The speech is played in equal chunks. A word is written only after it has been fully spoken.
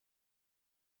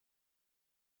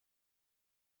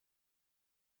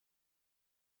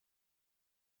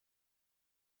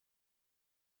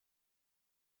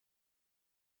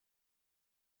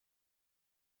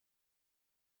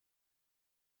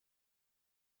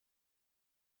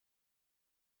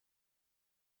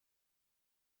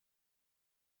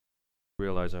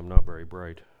Realize I'm not very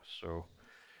bright, so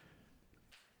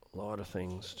a lot of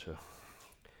things to.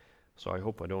 So I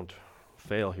hope I don't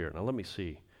fail here. Now let me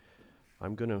see.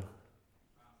 I'm gonna.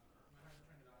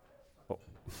 Oh,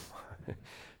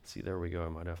 see, there we go. I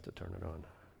might have to turn it on.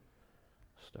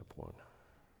 Step one.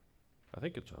 I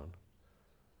think it's on.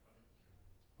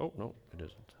 Oh no, it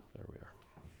isn't. There we are.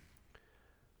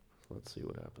 So let's see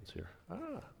what happens here.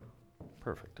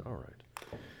 Perfect. All right.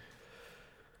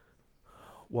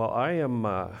 Well, I am.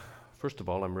 First of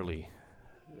all, I'm really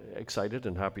excited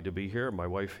and happy to be here. My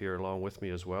wife here along with me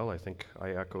as well. I think I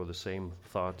echo the same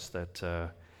thoughts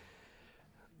that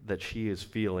she is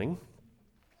feeling.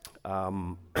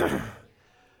 I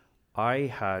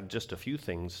had just a few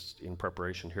things in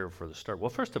preparation here for the start. Well,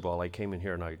 first of all, I came in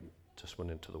here and I just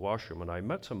went into the washroom and I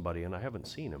met somebody and I haven't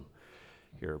seen him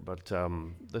here, but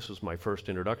this was my first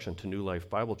introduction to New Life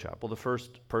Bible Chapel. The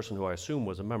first person who I assume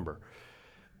was a member,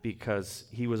 because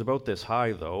he was about this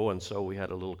high, though, and so we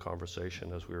had a little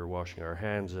conversation as we were washing our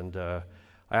hands, and I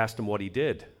asked him what he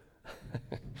did.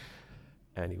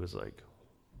 And he was like,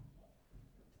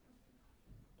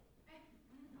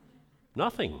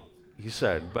 nothing, he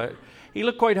said. But he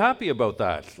looked quite happy about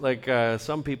that. Like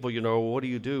some people, what do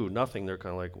you do? Nothing. They're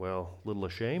kind of like, well, a little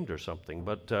ashamed or something.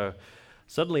 But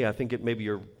suddenly I think it maybe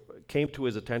came to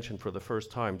his attention for the first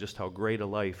time just how great a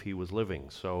life he was living.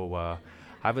 So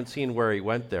I haven't seen where he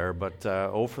went there, but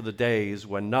for the days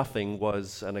when nothing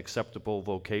was an acceptable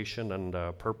vocation and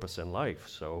purpose in life.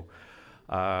 So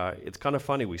it's kind of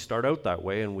funny. We start out that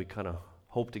way, and we kind of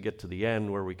hope to get to the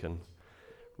end where we can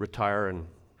retire and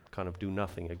kind of do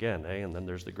nothing again, eh? And then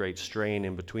there's the great strain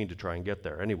in between to try and get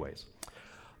there. Anyways,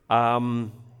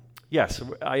 yes,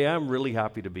 I am really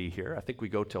happy to be here. I think we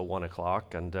go till 1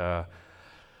 o'clock, and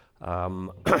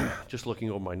just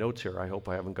looking over my notes here, I hope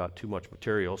I haven't got too much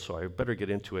material, so I better get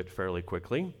into it fairly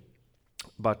quickly.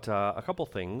 But a couple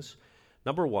things.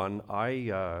 Number one,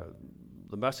 the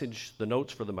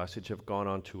notes for the message have gone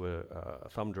onto a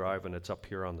thumb drive, and it's up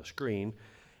here on the screen.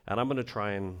 And I'm going to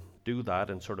try and do that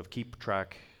and sort of keep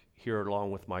track here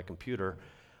along with my computer.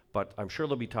 But I'm sure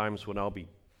there'll be times when I'll be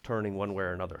turning one way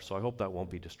or another, so I hope that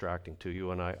won't be distracting to you,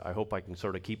 and I hope I can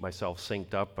sort of keep myself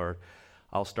synced up, or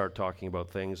I'll start talking about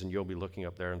things and you'll be looking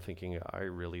up there and thinking, I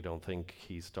really don't think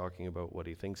he's talking about what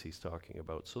he thinks he's talking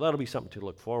about. So that'll be something to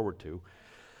look forward to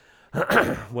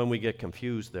when we get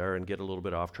confused there and get a little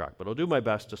bit off track. But I'll do my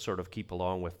best to sort of keep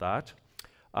along with that.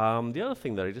 The other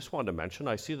thing that I just wanted to mention,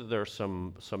 I see that there are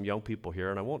some young people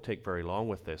here, and I won't take very long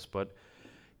with this, but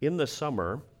in the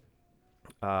summer,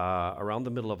 around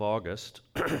the middle of August,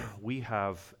 we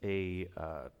have a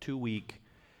 2-week,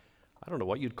 I don't know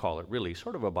what you'd call it, really,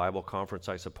 sort of a Bible conference,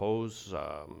 I suppose.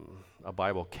 A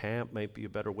Bible camp might be a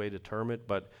better way to term it,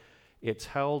 but it's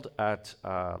held at,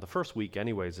 the first week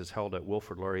anyways, is held at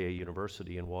Wilfrid Laurier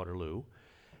University in Waterloo.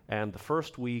 And the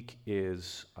first week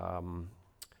is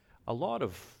a lot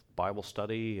of Bible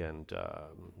study, and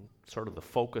sort of the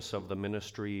focus of the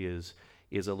ministry is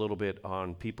a little bit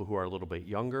on people who are a little bit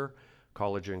younger,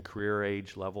 college and career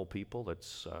age level people.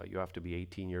 That's you have to be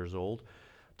 18 years old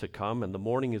to come, and the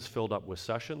morning is filled up with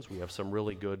sessions. We have some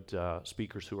really good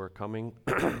speakers who are coming.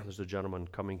 There's a gentleman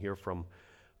coming here from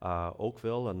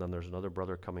Oakville, and then there's another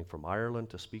brother coming from Ireland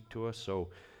to speak to us. So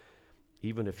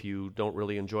even if you don't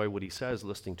really enjoy what he says,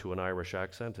 listening to an Irish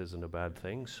accent isn't a bad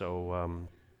thing. So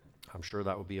I'm sure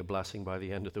that would be a blessing by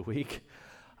the end of the week.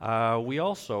 We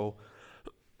also,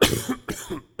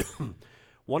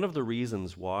 one of the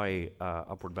reasons why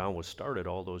Upward Bound was started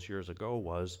all those years ago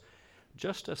was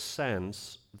just a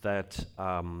sense that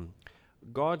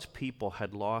God's people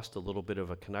had lost a little bit of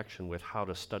a connection with how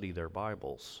to study their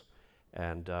Bibles.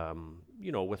 And,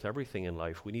 with everything in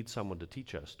life, we need someone to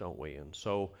teach us, don't we? And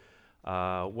so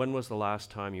when was the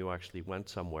last time you actually went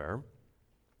somewhere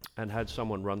and had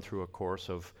someone run through a course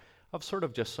of sort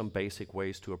of just some basic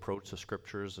ways to approach the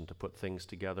Scriptures and to put things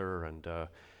together and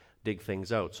dig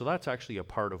things out? So that's actually a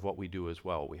part of what we do as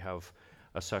well. We have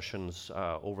sessions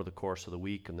over the course of the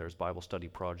week, and there's Bible study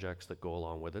projects that go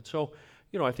along with it. So,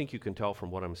 I think you can tell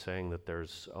from what I'm saying that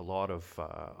there's a lot of,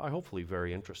 hopefully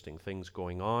very interesting things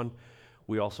going on.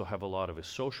 We also have a lot of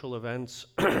social events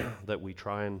that we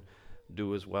try and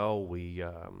do as well.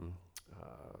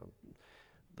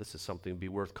 This is something to be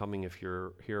worth coming if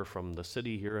you're here from the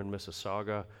city here in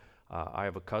Mississauga. I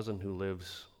have a cousin who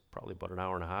lives probably about an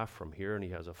hour and a half from here, and he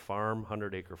has a farm,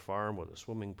 100-acre farm with a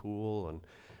swimming pool and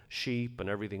sheep and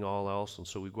everything all else. And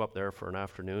so we go up there for an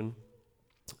afternoon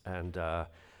and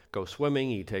go swimming.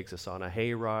 He takes us on a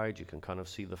hay ride. You can kind of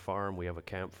see the farm. We have a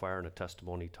campfire and a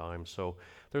testimony time. So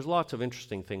there's lots of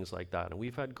interesting things like that. And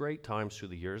we've had great times through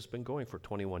the years. It's been going for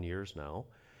 21 years now.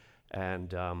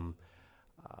 And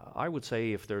I would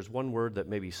say if there's one word that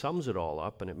maybe sums it all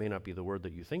up, and it may not be the word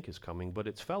that you think is coming, but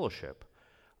it's fellowship.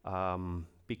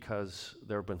 Because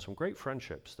there have been some great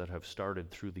friendships that have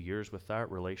started through the years with that,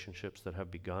 relationships that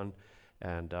have begun.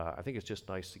 And I think it's just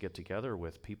nice to get together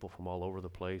with people from all over the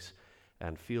place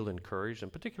and feel encouraged.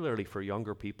 And particularly for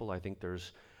younger people, I think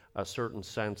there's a certain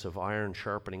sense of iron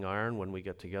sharpening iron when we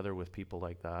get together with people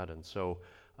like that. And so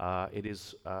it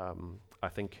is, I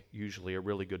think, usually a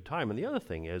really good time. And the other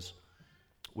thing is,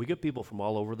 we get people from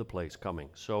all over the place coming.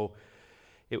 So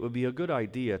it would be a good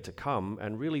idea to come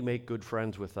and really make good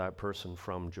friends with that person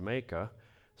from Jamaica,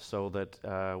 so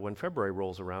that when February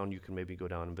rolls around, you can maybe go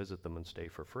down and visit them and stay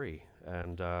for free.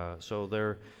 And so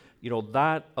there,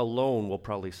 that alone will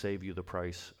probably save you the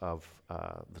price of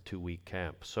the 2-week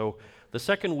camp. So the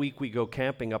second week we go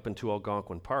camping up into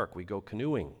Algonquin Park. We go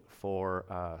canoeing for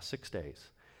 6 days.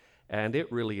 And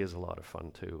it really is a lot of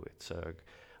fun too. It's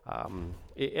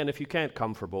and if you can't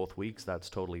come for both weeks, that's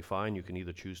totally fine. You can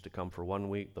either choose to come for 1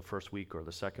 week, the first week, or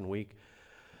the second week.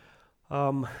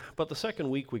 But the second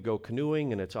week we go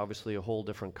canoeing, and it's obviously a whole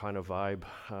different kind of vibe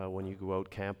when you go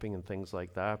out camping and things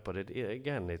like that. But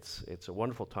again, it's a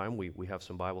wonderful time. We have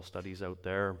some Bible studies out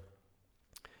there,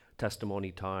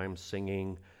 testimony time,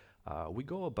 singing. We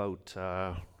go about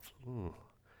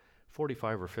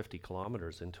 45 or 50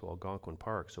 kilometers into Algonquin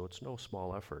Park, so it's no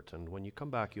small effort. And when you come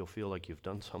back, you'll feel like you've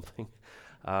done something,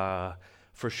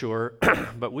 for sure.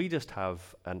 But we just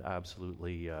have an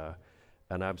absolutely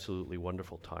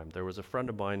wonderful time. There was a friend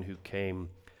of mine who came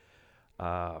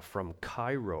from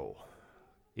Cairo,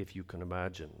 if you can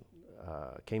imagine.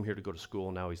 Came here to go to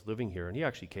school, now he's living here, and he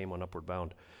actually came on Upward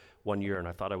Bound 1 year, and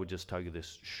I thought I would just tell you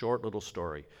this short little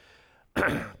story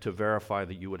to verify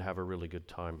that you would have a really good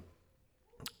time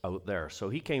out there. So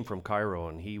he came from Cairo,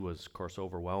 and he was, of course,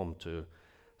 overwhelmed to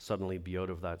suddenly be out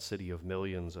of that city of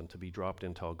millions and to be dropped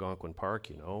into Algonquin Park,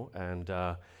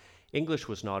 and English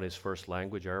was not his first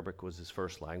language. Arabic was his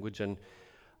first language, and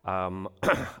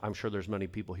I'm sure there's many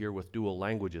people here with dual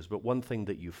languages, but one thing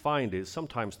that you find is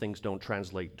sometimes things don't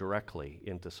translate directly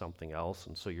into something else,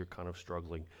 and so you're kind of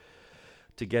struggling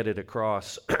to get it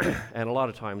across. And a lot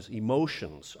of times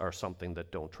emotions are something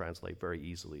that don't translate very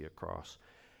easily across.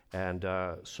 And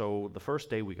so the first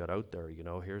day we got out there,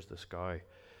 here's this guy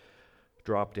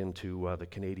dropped into the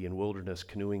Canadian wilderness,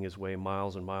 canoeing his way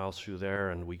miles and miles through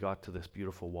there, and we got to this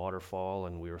beautiful waterfall,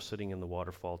 and we were sitting in the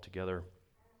waterfall together,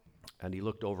 and he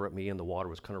looked over at me, and the water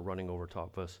was kind of running over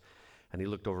top of us, and he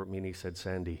looked over at me and he said,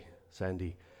 Sandy,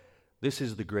 this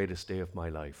is the greatest day of my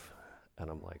life. And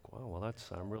I'm like, wow, well,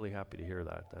 I'm really happy to hear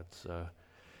that.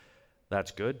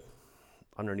 That's good.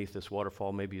 Underneath this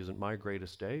waterfall maybe isn't my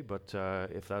greatest day, but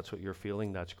if that's what you're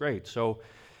feeling, that's great. So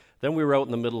then we were out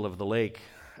in the middle of the lake,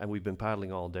 and we've been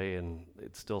paddling all day, and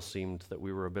it still seemed that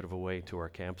we were a bit of a way to our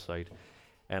campsite.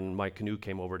 And my canoe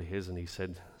came over to his, and he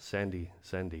said, Sandy,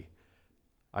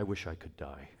 I wish I could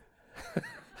die.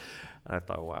 I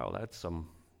thought, wow, that's some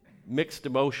mixed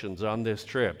emotions on this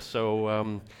trip.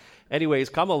 So anyways,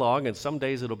 come along, and some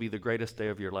days it'll be the greatest day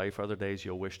of your life. Other days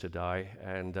you'll wish to die.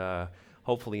 And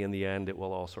hopefully in the end it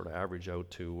will all sort of average out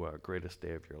to greatest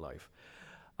day of your life.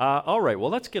 All right,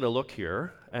 well, let's get a look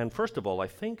here. And first of all, I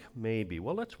think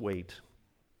let's wait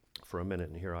for a minute.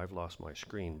 And here I've lost my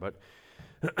screen, but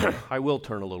I will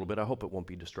turn a little bit. I hope it won't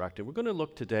be distracting. We're going to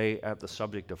look today at the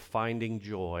subject of finding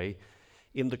joy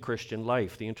in the Christian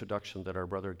life. The introduction that our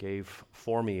brother gave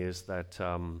for me is that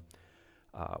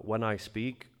when I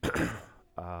speak,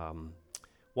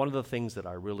 one of the things that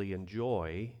I really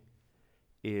enjoy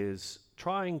is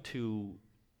trying to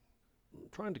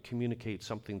communicate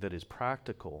something that is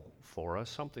practical for us,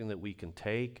 something that we can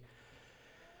take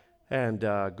and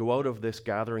go out of this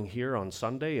gathering here on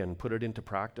Sunday and put it into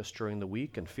practice during the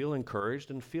week and feel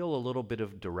encouraged and feel a little bit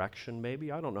of direction maybe.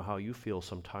 I don't know how you feel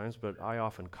sometimes, but I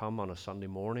often come on a Sunday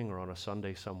morning or on a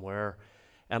Sunday somewhere,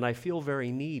 and I feel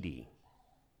very needy,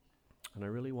 and I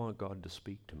really want God to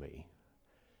speak to me.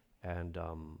 And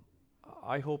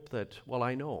I hope that,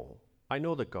 I know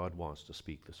that God wants to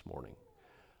speak this morning.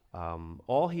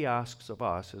 All he asks of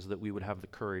us is that we would have the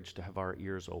courage to have our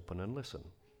ears open and listen.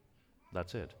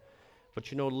 That's it. But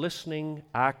listening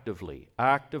actively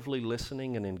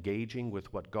listening and engaging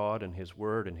with what God and his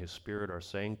word and his spirit are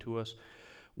saying to us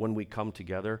when we come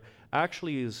together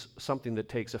actually is something that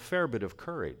takes a fair bit of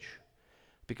courage.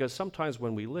 Because sometimes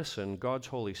when we listen, God's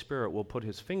Holy Spirit will put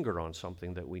his finger on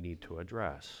something that we need to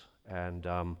address. And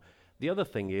the other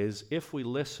thing is, if we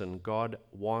listen, God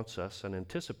wants us and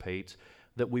anticipates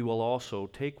that we will also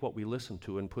take what we listen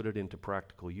to and put it into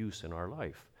practical use in our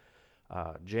life.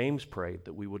 James prayed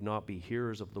that we would not be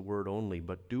hearers of the word only,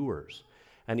 but doers.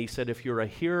 And he said, if you're a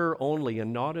hearer only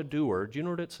and not a doer, do you know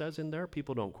what it says in there?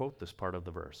 People don't quote this part of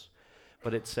the verse.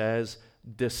 But it says,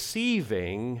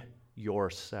 deceiving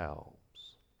yourselves.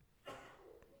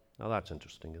 Now that's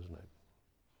interesting, isn't it?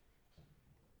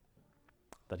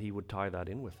 That he would tie that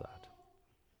in with that.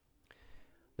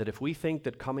 That if we think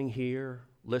that coming here,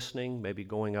 listening, maybe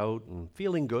going out and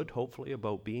feeling good, hopefully,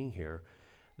 about being here,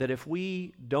 that if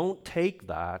we don't take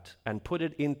that and put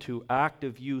it into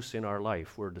active use in our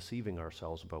life, we're deceiving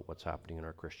ourselves about what's happening in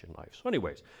our Christian life. So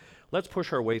anyways, let's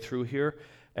push our way through here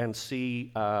and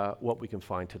see what we can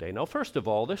find today. Now, first of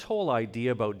all, this whole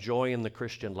idea about joy in the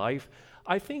Christian life,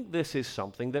 I think this is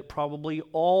something that probably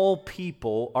all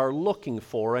people are looking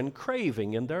for and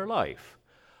craving in their life.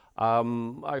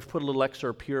 I've put a little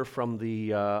excerpt here from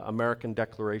the American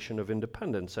Declaration of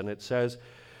Independence, and it says,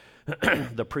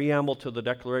 the preamble to the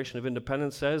Declaration of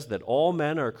Independence says that all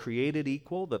men are created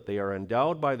equal, that they are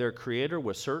endowed by their Creator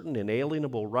with certain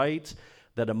inalienable rights,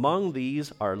 that among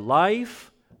these are life,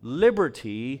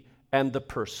 liberty, and the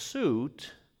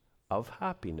pursuit of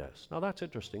happiness. Now that's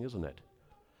interesting, isn't it?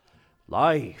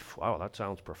 Life, wow, that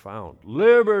sounds profound.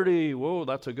 Liberty, whoa,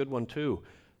 that's a good one too.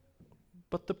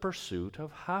 But the pursuit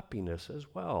of happiness as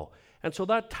well. And so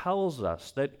that tells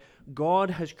us that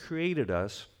God has created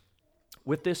us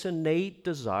with this innate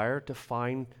desire to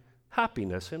find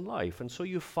happiness in life. And so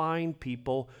you find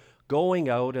people going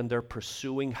out and they're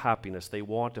pursuing happiness. They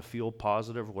want to feel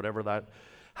positive, whatever that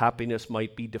happiness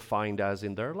might be defined as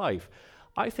in their life.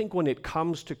 I think when it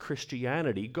comes to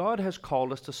Christianity, God has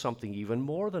called us to something even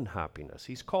more than happiness.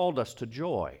 He's called us to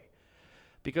joy.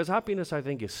 Because happiness, I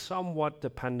think, is somewhat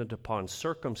dependent upon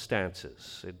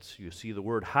circumstances. You see the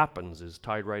word happens is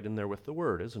tied right in there with the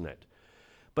word, isn't it?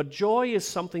 But joy is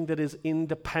something that is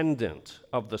independent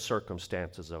of the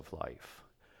circumstances of life.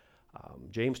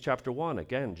 James chapter 1,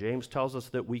 again, James tells us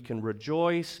that we can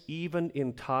rejoice even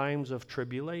in times of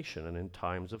tribulation and in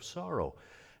times of sorrow.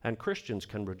 And Christians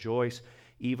can rejoice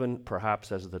even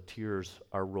perhaps as the tears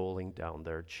are rolling down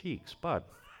their cheeks. But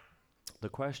the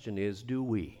question is, do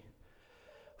we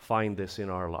find this in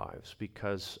our lives?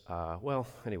 Because,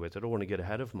 anyways, I don't want to get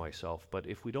ahead of myself, but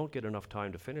if we don't get enough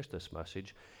time to finish this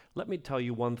message, let me tell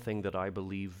you one thing that I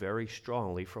believe very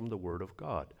strongly from the Word of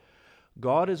God.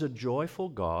 God is a joyful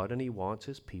God, and He wants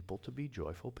His people to be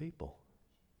joyful people.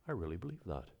 I really believe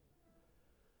that.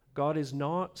 God is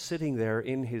not sitting there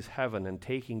in His heaven and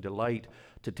taking delight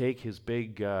to take His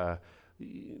big,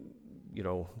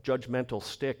 judgmental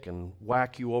stick and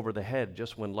whack you over the head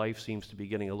just when life seems to be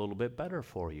getting a little bit better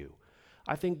for you.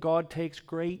 I think God takes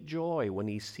great joy when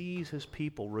He sees His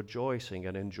people rejoicing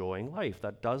and enjoying life.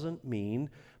 That doesn't mean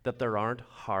that there aren't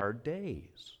hard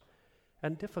days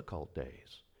and difficult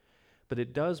days. But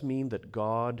it does mean that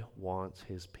God wants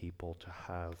His people to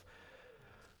have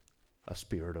a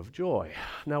spirit of joy.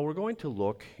 Now we're going to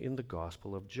look in the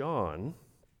Gospel of John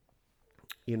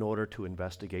in order to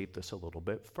investigate this a little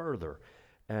bit further.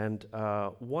 And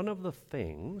one of the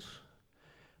things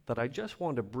that I just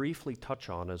want to briefly touch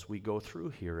on as we go through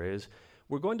here is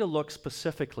we're going to look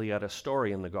specifically at a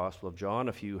story in the Gospel of John.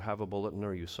 If you have a bulletin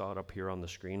or you saw it up here on the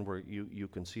screen, where you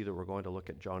can see that we're going to look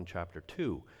at John chapter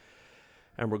 2.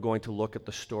 And we're going to look at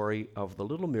the story of the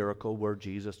little miracle where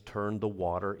Jesus turned the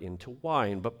water into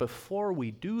wine. But before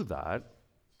we do that,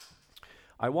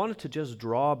 I wanted to just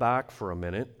draw back for a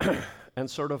minute and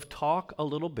sort of talk a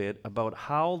little bit about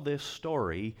how this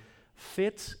story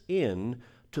fits in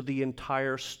to the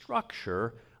entire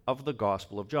structure of the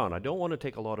Gospel of John. I don't want to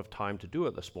take a lot of time to do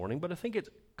it this morning, but I think it's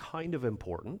kind of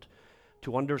important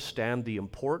to understand the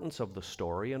importance of the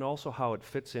story and also how it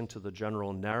fits into the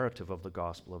general narrative of the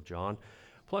Gospel of John.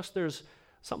 Plus, there's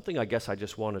something I guess I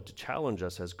just wanted to challenge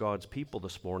us as God's people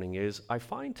this morning is I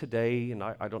find today, and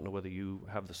I don't know whether you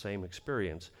have the same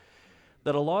experience,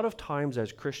 that a lot of times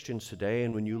as Christians today,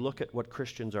 and when you look at what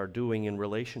Christians are doing in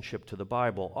relationship to the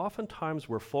Bible, oftentimes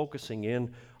we're focusing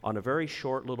in on a very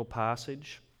short little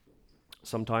passage.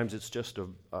 Sometimes it's just a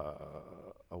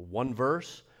one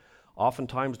verse.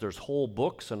 Oftentimes there's whole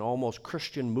books and almost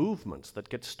Christian movements that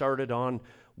get started on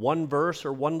one verse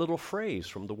or one little phrase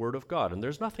from the Word of God, and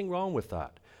there's nothing wrong with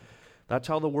that. That's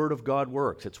how the Word of God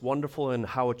works. It's wonderful in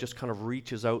how it just kind of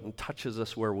reaches out and touches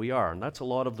us where we are, and that's a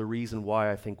lot of the reason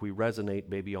why I think we resonate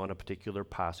maybe on a particular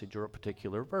passage or a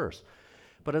particular verse.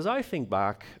 But as I think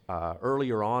back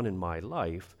earlier on in my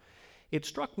life, it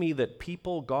struck me that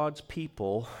people, God's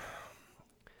people,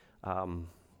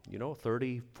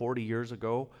 30, 40 years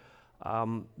ago,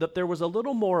 that there was a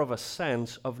little more of a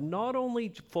sense of not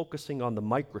only focusing on the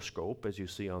microscope, as you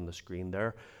see on the screen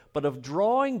there, but of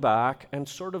drawing back and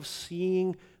sort of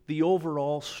seeing the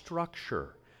overall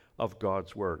structure of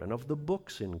God's Word and of the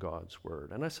books in God's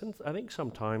Word. And I think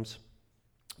sometimes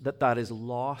that is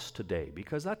lost today,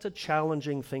 because that's a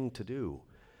challenging thing to do,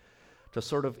 to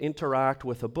sort of interact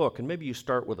with a book. And maybe you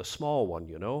start with a small one,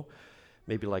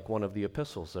 maybe like one of the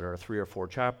epistles that are 3 or 4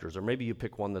 chapters, or maybe you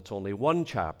pick one that's only 1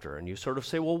 chapter, and you sort of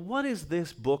say, well, what is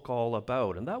this book all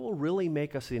about? And that will really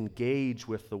make us engage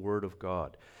with the Word of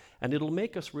God. And it'll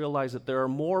make us realize that there are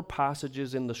more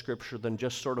passages in the Scripture than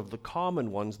just sort of the common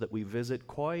ones that we visit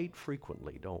quite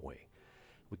frequently, don't we?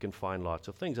 We can find lots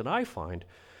of things. And I find,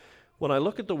 when I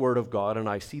look at the Word of God and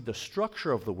I see the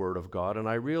structure of the Word of God and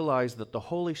I realize that the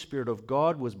Holy Spirit of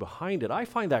God was behind it, I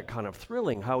find that kind of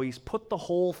thrilling, how He's put the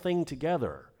whole thing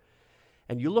together.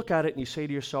 And you look at it and you say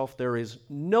to yourself, there is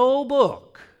no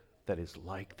book that is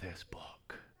like this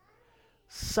book.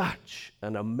 Such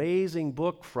an amazing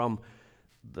book, from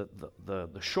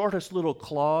the shortest little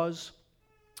clause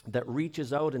that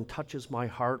reaches out and touches my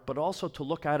heart, but also to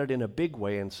look at it in a big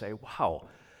way and say, wow,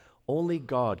 only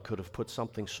God could have put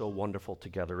something so wonderful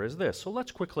together as this. So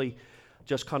let's quickly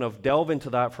just kind of delve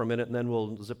into that for a minute, and then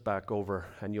we'll zip back over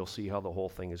and you'll see how the whole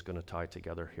thing is going to tie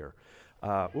together here.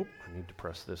 I need to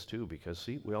press this too, because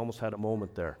see, we almost had a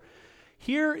moment there.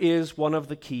 Here is one of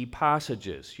the key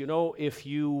passages. If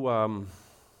you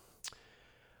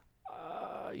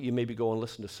you maybe go and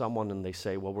listen to someone and they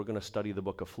say, well, we're going to study the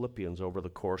book of Philippians over the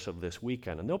course of this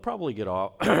weekend. And they'll probably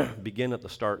begin at the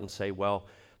start and say, well,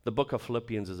 the book of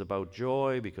Philippians is about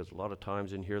joy, because a lot of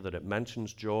times in here that it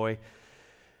mentions joy.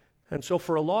 And so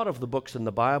for a lot of the books in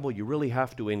the Bible, you really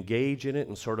have to engage in it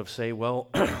and sort of say, well,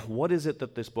 what is it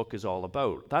that this book is all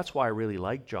about? That's why I really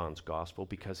like John's gospel,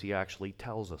 because he actually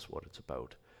tells us what it's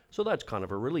about. So that's kind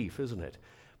of a relief, isn't it?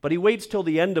 But he waits till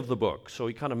the end of the book, so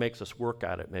he kind of makes us work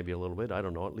at it maybe a little bit. I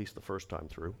don't know, at least the first time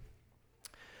through.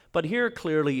 But here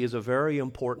clearly is a very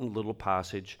important little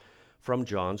passage from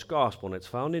John's gospel, and it's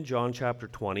found in John chapter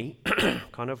 20,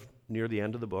 kind of near the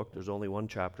end of the book. There's only 1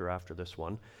 chapter after this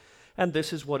one. And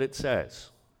this is what it says.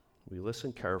 We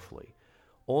listen carefully.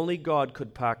 Only God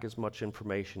could pack as much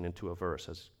information into a verse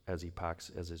as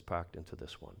is packed into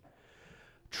this one.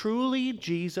 Truly,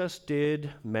 Jesus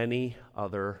did many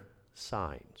other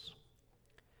signs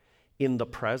in the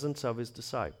presence of his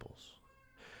disciples,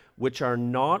 which are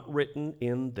not written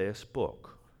in this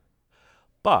book.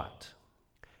 But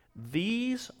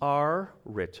these are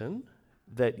written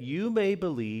that you may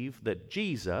believe that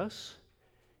Jesus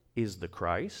is the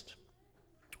Christ,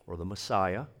 or the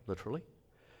Messiah, literally,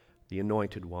 the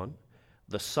Anointed One,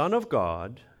 the Son of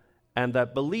God, and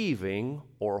that believing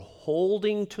or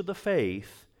holding to the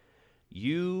faith,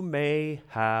 you may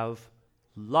have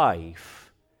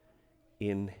life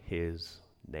in his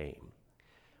name.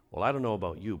 Well, I don't know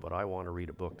about you, but I want to read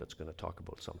a book that's going to talk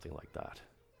about something like that.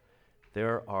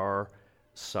 There are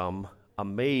some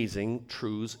amazing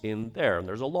truths in there. And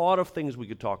there's a lot of things we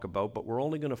could talk about, but we're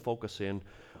only going to focus in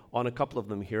on a couple of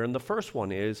them here. And the first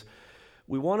one is,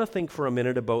 we want to think for a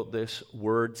minute about this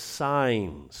word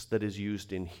signs that is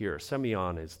used in here.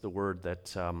 Semeion is the word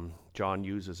that John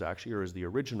uses actually, or is the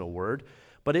original word,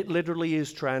 but it literally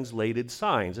is translated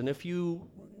signs. And if you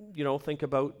think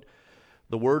about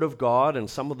the Word of God and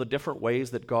some of the different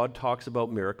ways that God talks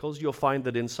about miracles, you'll find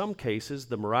that in some cases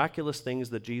the miraculous things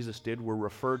that Jesus did were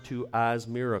referred to as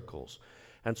miracles.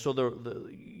 And so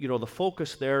the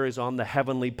focus there is on the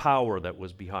heavenly power that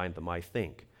was behind them, I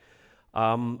think.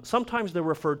 Sometimes they're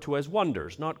referred to as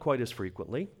wonders, not quite as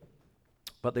frequently,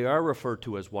 but they are referred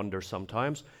to as wonders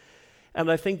sometimes. And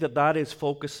I think that is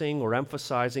focusing or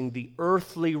emphasizing the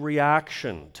earthly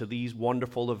reaction to these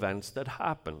wonderful events that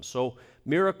happen. So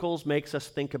miracles makes us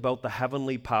think about the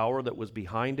heavenly power that was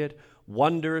behind it.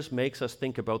 Wonders makes us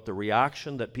think about the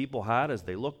reaction that people had as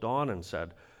they looked on and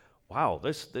said, wow,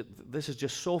 this is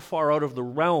just so far out of the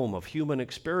realm of human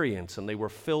experience, and they were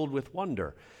filled with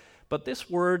wonder. But this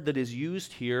word that is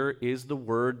used here is the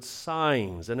word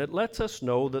signs, and it lets us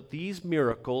know that these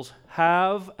miracles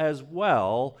have as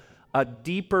well a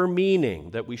deeper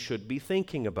meaning that we should be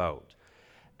thinking about.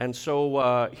 And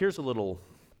so here's a little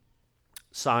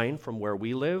sign from where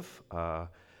we live.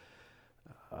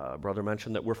 Brother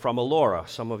mentioned that we're from Elora.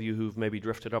 Some of you who've maybe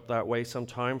drifted up that way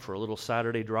sometime for a little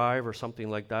Saturday drive or something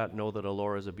like that know that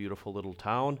Elora is a beautiful little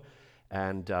town,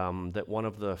 and that one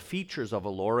of the features of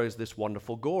Elora is this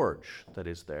wonderful gorge that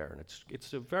is there, and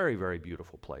it's a very, very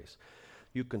beautiful place.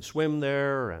 You can swim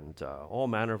there and all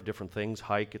manner of different things,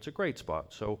 hike. It's a great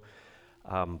spot. So,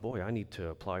 I need to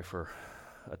apply for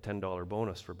a $10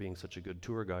 bonus for being such a good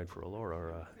tour guide for Elora,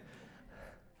 or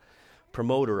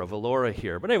promoter of Elora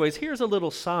here. But anyways, here's a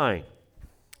little sign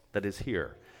that is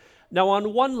here. Now,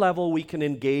 on one level, we can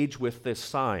engage with this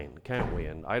sign, can't we?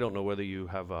 And I don't know whether you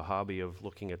have a hobby of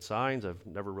looking at signs. I've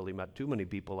never really met too many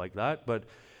people like that. But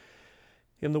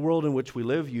in the world in which we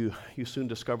live, you soon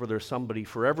discover there's somebody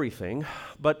for everything.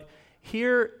 But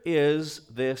here is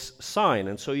this sign.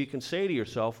 And so you can say to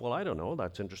yourself, well, I don't know,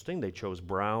 that's interesting. They chose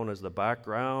brown as the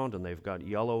background, and they've got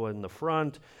yellow in the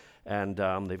front. And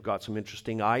they've got some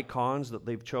interesting icons that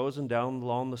they've chosen down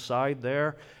along the side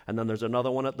there. And then there's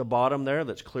another one at the bottom there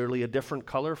that's clearly a different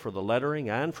color for the lettering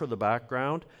and for the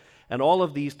background. And all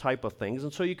of these type of things.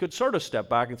 And so you could sort of step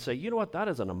back and say, you know what, that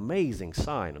is an amazing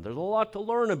sign. And there's a lot to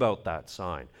learn about that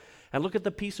sign. And look at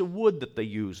the piece of wood that they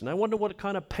used. And I wonder what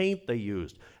kind of paint they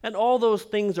used. And all those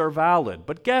things are valid.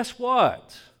 But guess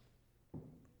what?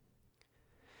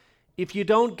 If you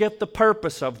don't get the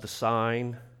purpose of the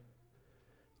sign,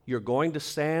 you're going to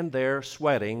stand there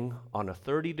sweating on a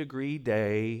 30-degree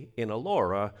day in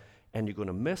Elora, and you're going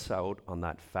to miss out on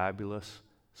that fabulous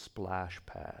splash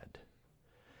pad.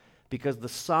 Because the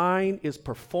sign is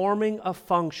performing a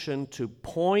function to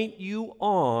point you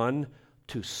on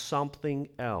to something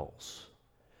else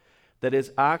that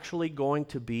is actually going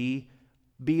to be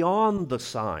beyond the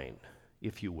sign,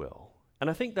 if you will. And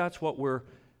I think that's what we're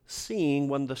seeing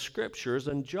when the Scriptures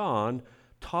and John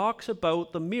talks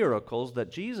about the miracles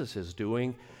that Jesus is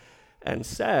doing and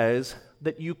says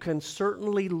that you can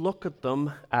certainly look at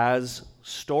them as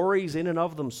stories in and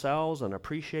of themselves and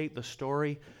appreciate the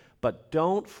story, but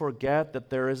don't forget that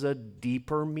there is a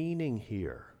deeper meaning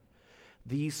here.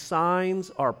 These signs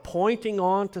are pointing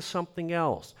on to something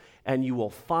else, and you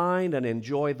will find and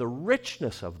enjoy the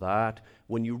richness of that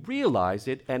when you realize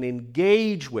it and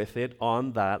engage with it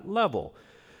on that level.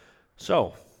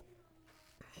 So,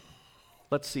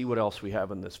 let's see what else we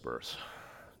have in this verse.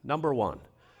 Number 1,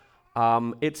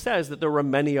 it says that there were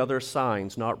many other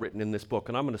signs not written in this book,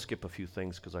 and I'm going to skip a few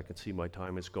things because I can see my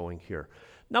time is going here.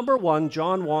 Number 1,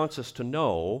 John wants us to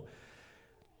know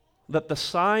that the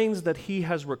signs that he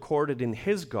has recorded in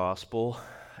his gospel,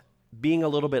 being a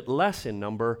little bit less in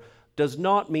number, does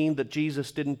not mean that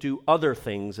Jesus didn't do other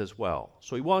things as well.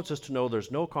 So he wants us to know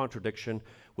there's no contradiction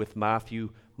with Matthew,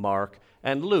 Mark,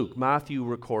 and Luke. Matthew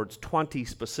records 20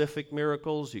 specific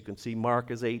miracles. You can see Mark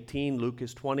is 18, Luke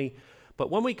is 20. But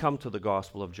when we come to the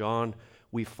Gospel of John,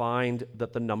 we find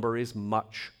that the number is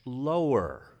much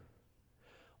lower.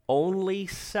 Only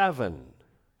 7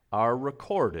 are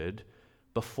recorded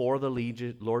before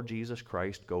the Lord Jesus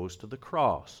Christ goes to the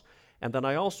cross. And then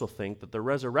I also think that the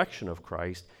resurrection of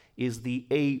Christ is the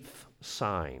 8th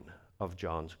sign of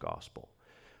John's Gospel.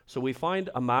 So we find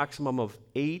a maximum of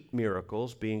 8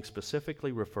 miracles being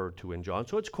specifically referred to in John,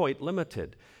 so it's quite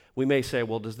limited. We may say,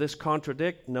 well, does this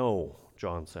contradict? No,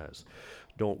 John says.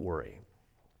 Don't worry.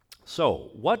 So,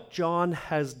 what John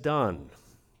has done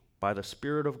by the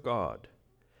Spirit of God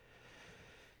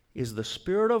is the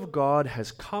Spirit of God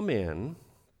has come in,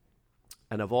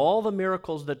 and of all the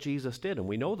miracles that Jesus did, and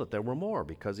we know that there were more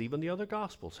because even the other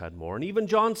Gospels had more, and even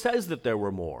John says that there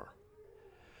were more.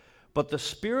 But the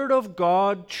Spirit of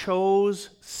God chose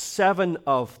 7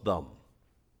 of them.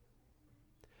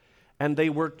 And they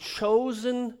were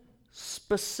chosen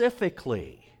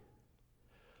specifically.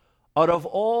 Out of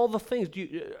all the things,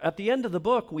 at the end of the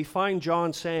book, we find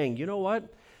John saying, you know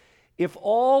what? If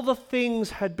all the things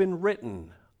had been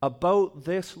written about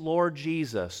this Lord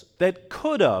Jesus that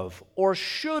could have or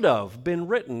should have been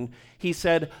written, he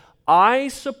said, I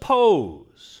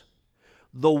suppose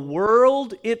the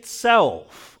world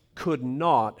itself could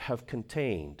not have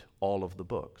contained all of the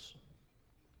books.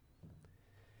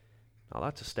 Now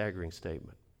that's a staggering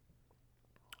statement,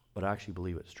 but I actually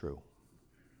believe it's true.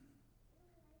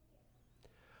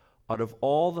 Out of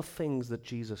all the things that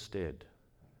Jesus did,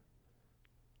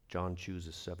 John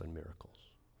chooses 7 miracles,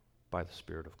 by the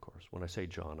Spirit, of course. When I say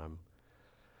John,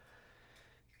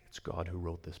 it's God who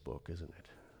wrote this book, isn't it?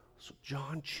 So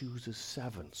John chooses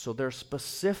 7. So they're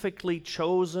specifically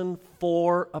chosen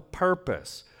for a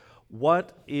purpose.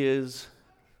 What is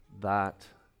that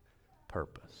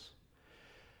purpose?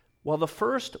 Well, the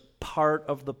first part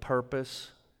of the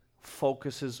purpose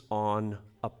focuses on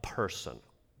a person.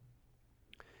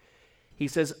 He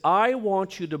says, I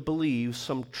want you to believe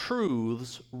some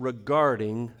truths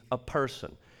regarding a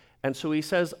person. And so he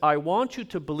says, I want you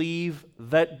to believe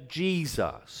that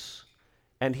Jesus,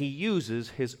 and he uses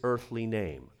his earthly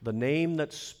name, the name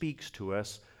that speaks to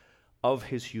us of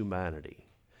his humanity.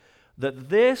 That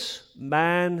this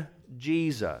man,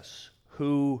 Jesus,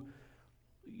 who,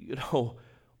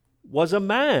 was a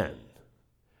man,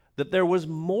 that there was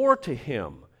more to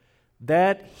him,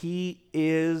 that he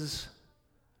is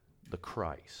the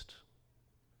Christ,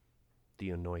 the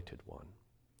Anointed One.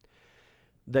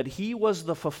 that he was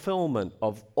the fulfillment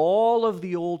of all of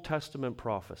the Old Testament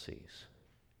prophecies,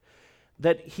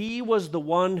 that he was the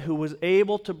one who was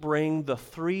able to bring the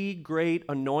three great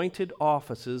anointed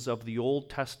offices of the Old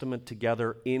Testament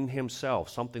together in himself,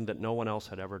 something that no one else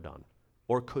had ever done,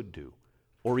 or could do,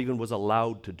 or even was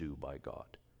allowed to do by God.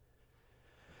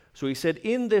 So he said,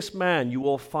 in this man you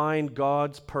will find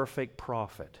God's perfect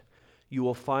prophet. You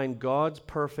will find God's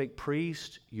perfect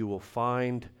priest. You will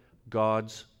find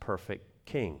God's perfect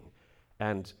king.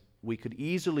 And we could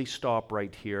easily stop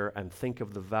right here and think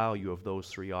of the value of those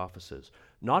three offices.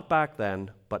 Not back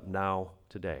then, but now,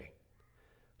 today.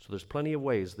 So there's plenty of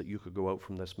ways that you could go out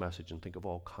from this message and think of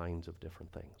all kinds of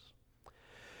different things.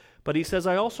 But he says,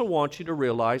 I also want you to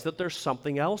realize that there's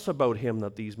something else about him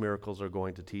that these miracles are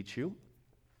going to teach you,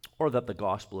 or that the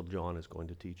Gospel of John is going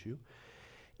to teach you,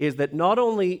 is that not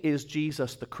only is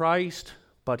Jesus the Christ,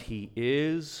 but he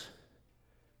is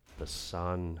the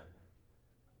Son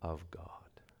of God.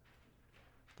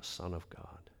 The Son of God.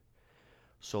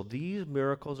 So these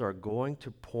miracles are going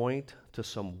to point to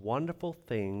some wonderful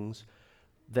things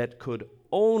that could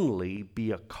only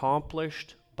be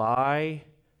accomplished by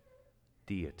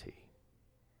deity.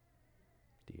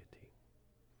 Deity.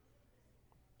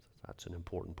 That's an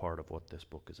important part of what this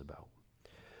book is about.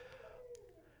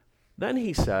 Then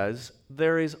he says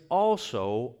there is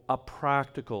also a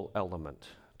practical element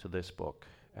to this book.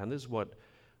 And this is what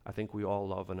I think we all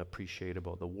love and appreciate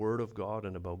about the Word of God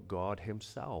and about God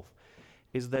himself,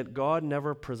 is that God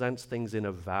never presents things in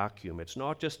a vacuum. It's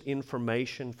not just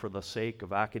information for the sake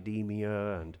of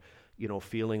academia and,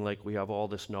 feeling like we have all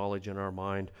this knowledge in our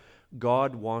mind.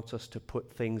 God wants us to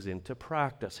put things into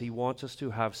practice. He wants us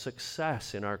to have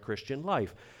success in our Christian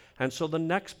life. And so the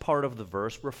next part of the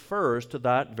verse refers to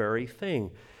that very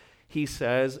thing. He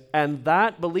says, and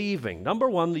that believing, number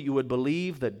one, that you would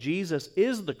believe that Jesus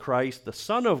is the Christ, the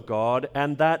Son of God,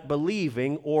 and that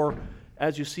believing, or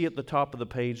as you see at the top of the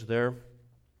page there,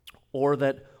 or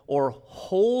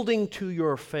holding to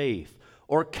your faith,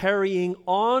 or carrying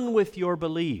on with your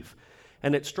belief.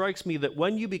 And it strikes me that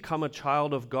when you become a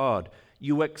child of God,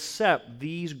 you accept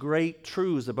these great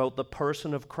truths about the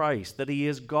person of Christ, that he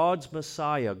is God's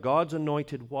Messiah, God's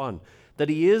anointed one, that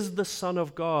he is the Son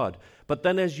of God. But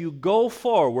then as you go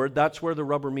forward, that's where the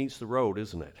rubber meets the road,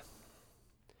 isn't it?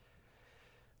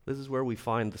 This is where we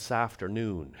find this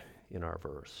afternoon in our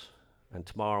verse, and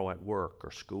tomorrow at work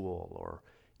or school, or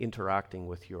interacting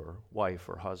with your wife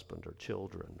or husband or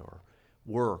children or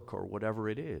work or whatever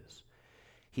it is.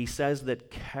 He says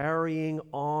that carrying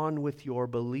on with your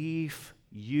belief,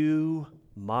 you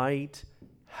might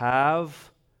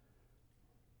have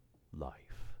life.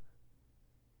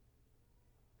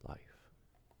 Life.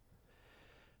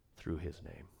 Through his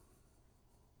name.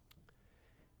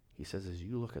 He says, as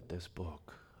you look at this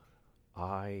book,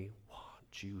 I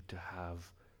want you to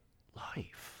have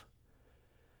life.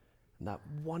 And that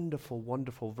wonderful,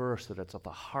 wonderful verse that it's at the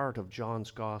heart of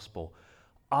John's gospel.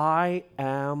 I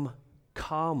am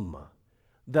come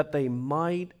that they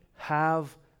might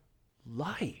have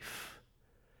life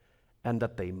and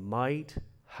that they might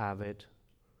have it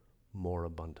more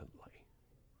abundantly.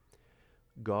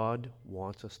 God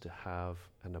wants us to have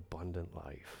an abundant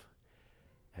life.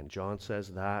 And John says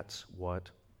that's what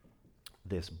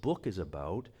this book is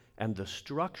about, and the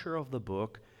structure of the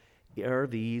book are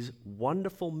these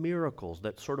wonderful miracles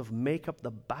that sort of make up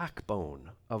the backbone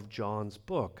of John's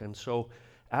book. And so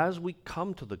as we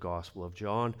come to the Gospel of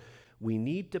John, we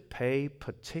need to pay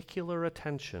particular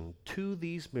attention to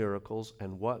these miracles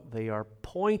and what they are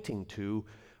pointing to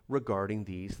regarding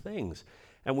these things.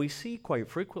 And we see quite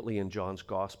frequently in John's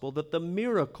Gospel that the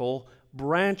miracle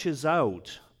branches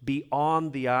out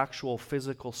beyond the actual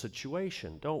physical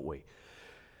situation, don't we?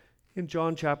 In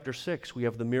John chapter 6, we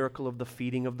have the miracle of the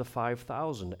feeding of the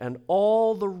 5,000, and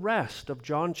all the rest of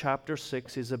John chapter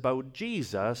 6 is about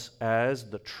Jesus as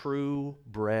the true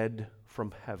bread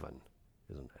from heaven,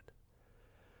 isn't it?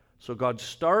 So God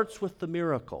starts with the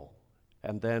miracle,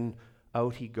 and then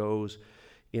out he goes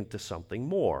into something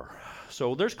more.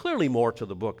 So there's clearly more to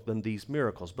the book than these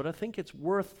miracles, but I think it's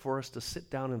worth for us to sit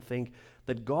down and think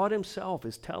that God himself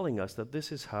is telling us that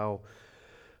this is how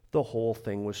the whole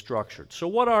thing was structured. So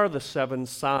what are the 7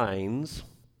 signs,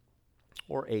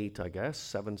 or 8, I guess,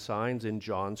 7 signs in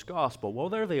John's gospel? Well,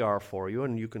 there they are for you,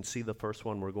 and you can see the first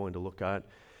one we're going to look at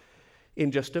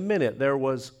in just a minute. There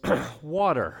was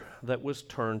water that was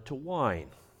turned to wine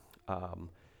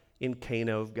in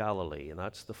Cana of Galilee, and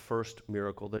that's the first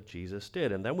miracle that Jesus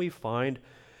did. And then we find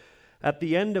at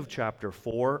the end of chapter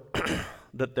 4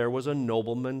 that there was a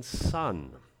nobleman's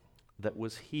son that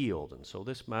was healed. And so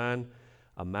this man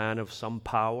a man of some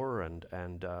power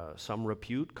and some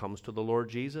repute comes to the Lord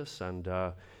Jesus, and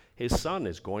his son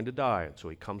is going to die. And so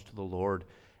he comes to the Lord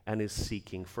and is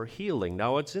seeking for healing.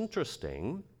 Now, it's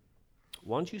interesting.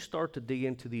 Once you start to dig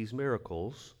into these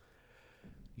miracles,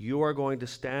 you are going to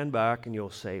stand back and you'll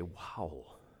say, wow,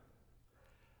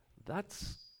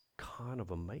 that's kind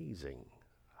of amazing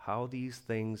how these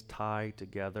things tie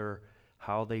together,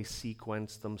 how they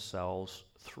sequence themselves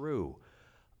through.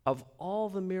 Of all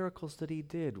the miracles that he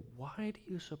did, why do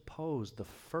you suppose the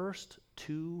first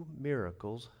two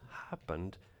miracles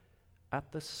happened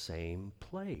at the same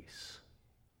place?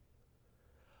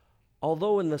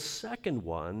 Although in the second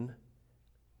one,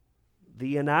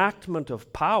 the enactment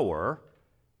of power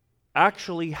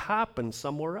actually happened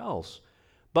somewhere else.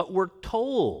 But we're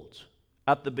told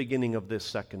at the beginning of this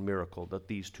second miracle that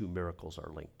these two miracles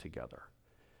are linked together.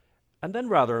 And then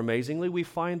rather amazingly, we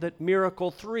find that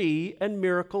miracle 3 and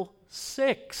miracle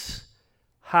 6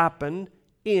 happen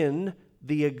in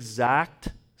the exact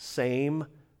same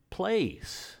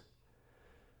place.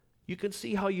 You can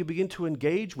see how you begin to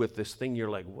engage with this thing. You're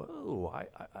like, whoa, I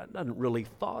hadn't really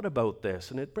thought about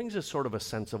this. And it brings a sort of a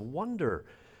sense of wonder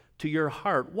to your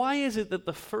heart. Why is it that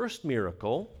the first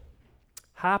miracle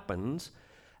happens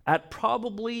at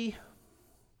probably,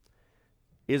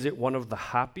 is it one of the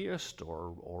happiest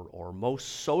or most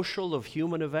social of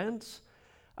human events?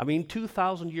 I mean,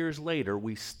 2,000 years later,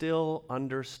 we still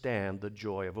understand the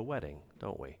joy of a wedding,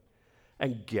 don't we?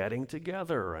 And getting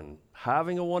together and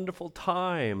having a wonderful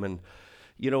time and,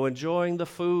 enjoying the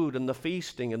food and the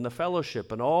feasting and the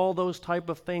fellowship and all those type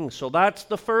of things. So that's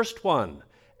the first one.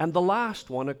 And the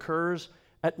last one occurs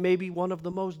at maybe one of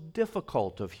the most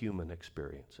difficult of human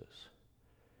experiences.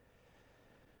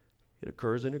 It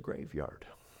occurs in a graveyard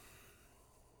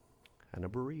and a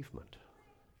bereavement.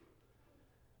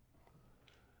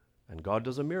 And God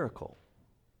does a miracle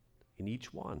in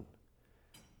each one.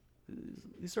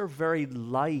 These are very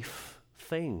life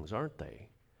things, aren't they?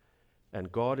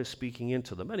 And God is speaking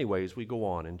into them. Anyways, we go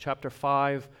on. In chapter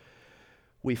 5,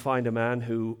 we find a man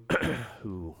who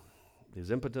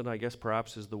is impotent, I guess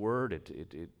perhaps is the word.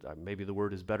 Maybe the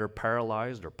word is better,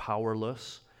 paralyzed or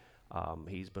powerless.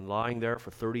 He's been lying there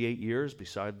for 38 years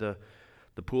beside the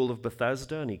pool of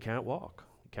Bethesda, and he can't walk.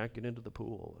 He can't get into the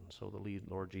pool. And so the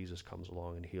Lord Jesus comes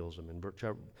along and heals him. In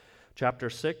chapter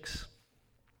 6,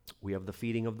 we have the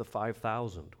feeding of the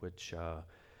 5,000, which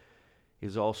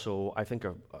is also, I think,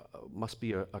 must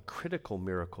be a critical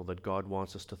miracle that God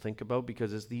wants us to think about,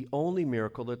 because it's the only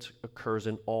miracle that occurs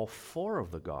in all 4 of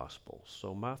the Gospels.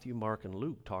 So Matthew, Mark, and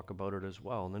Luke talk about it as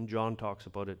well, and then John talks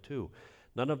about it too.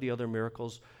 None of the other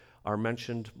miracles are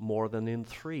mentioned more than in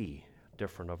 3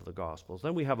 different of the Gospels.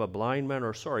 Then we have a blind man,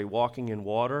 walking in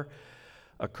water,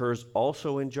 occurs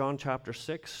also in John chapter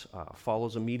 6,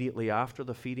 follows immediately after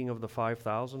the feeding of the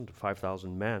 5,000.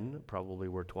 5,000 men, probably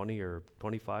were 20 or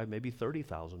 25, maybe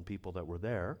 30,000 people that were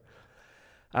there.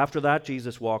 After that,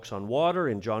 Jesus walks on water.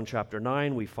 In John chapter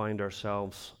 9, we find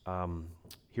ourselves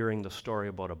hearing the story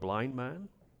about a blind man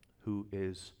who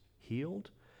is healed.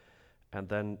 And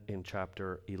then in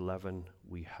chapter 11,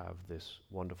 we have this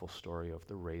wonderful story of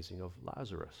the raising of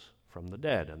Lazarus from the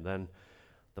dead. And then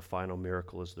the final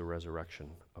miracle is the resurrection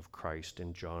of Christ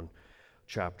in John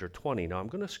chapter 20. Now, I'm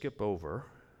going to skip over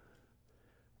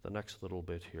the next little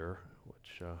bit here,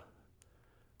 which I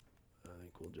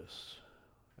think we'll just...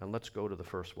 And let's go to the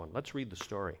first one. Let's read the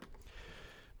story.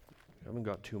 We haven't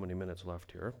got too many minutes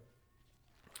left here,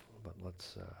 but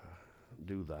let's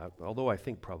do that. Although I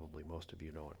think probably most of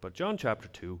you know it. But John chapter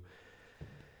 2,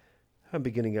 I'm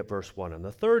beginning at verse 1. On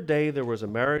the third day there was a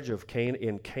marriage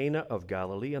in Cana of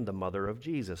Galilee, and the mother of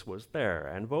Jesus was there.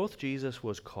 And both Jesus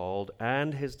was called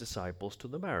and his disciples to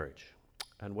the marriage.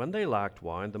 And when they lacked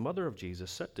wine, the mother of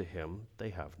Jesus said to him, "They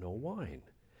have no wine."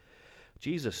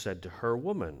 Jesus said to her,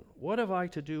 "Woman, what have I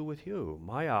to do with you?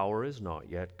 My hour is not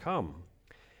yet come."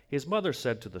 His mother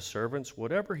said to the servants,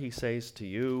 "Whatever he says to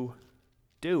you,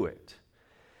 do it."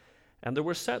 And there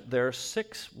were set there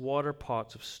 6 water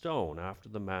pots of stone, after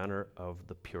the manner of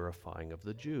the purifying of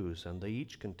the Jews, and they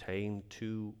each contained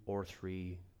 2 or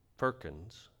 3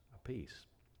 firkins apiece.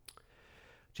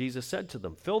 Jesus said to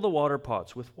them, "Fill the water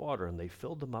pots with water," and they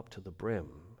filled them up to the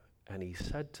brim. And he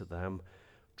said to them,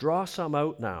 "Draw some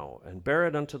out now, and bear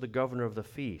it unto the governor of the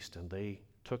feast." And they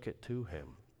took it to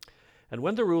him. And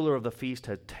when the ruler of the feast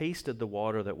had tasted the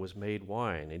water that was made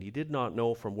wine, and he did not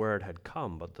know from where it had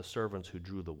come, but the servants who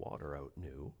drew the water out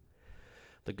knew,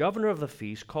 the governor of the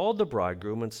feast called the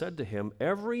bridegroom and said to him,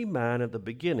 "Every man at the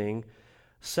beginning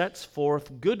sets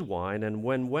forth good wine, and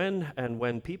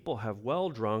when people have well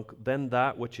drunk, then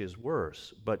that which is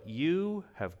worse. But you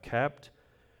have kept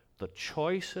the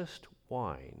choicest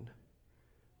wine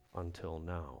until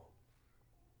now.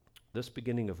 This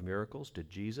beginning of miracles did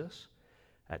Jesus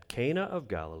at Cana of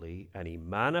Galilee, and he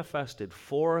manifested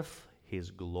forth his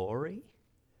glory,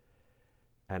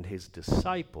 and his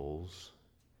disciples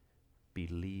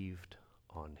believed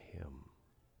on him.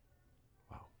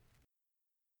 Wow.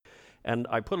 And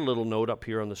I put a little note up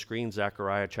here on the screen,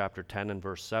 Zechariah chapter 10 and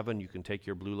verse 7. You can take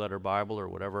your Blue Letter Bible or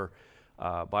whatever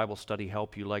Bible study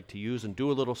help you like to use and do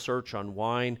a little search on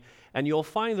wine, and you'll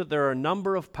find that there are a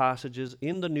number of passages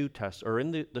in the New Testament or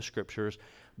in the Scriptures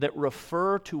that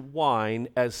refer to wine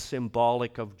as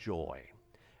symbolic of joy,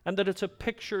 and that it's a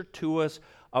picture to us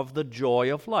of the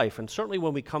joy of life. And certainly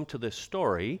when we come to this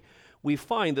story, we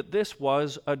find that this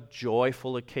was a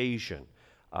joyful occasion.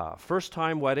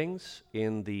 First-time weddings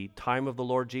in the time of the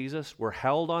Lord Jesus were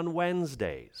held on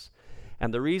Wednesdays.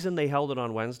 And the reason they held it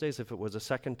on Wednesdays, if it was a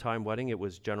second-time wedding, it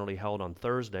was generally held on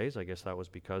Thursdays. I guess that was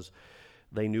because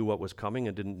they knew what was coming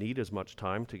and didn't need as much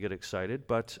time to get excited.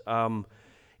 But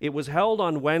it was held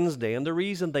on Wednesday, and the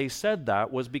reason they said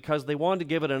that was because they wanted to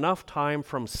give it enough time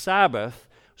from Sabbath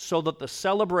so that the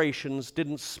celebrations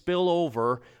didn't spill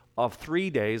over of 3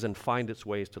 days and find its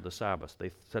ways to the Sabbath. They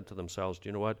said to themselves, do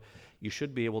you know what? You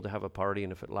should be able to have a party,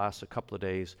 and if it lasts a couple of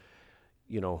days,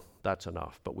 that's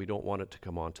enough, but we don't want it to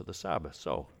come on to the Sabbath.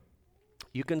 So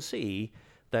you can see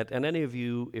that, and any of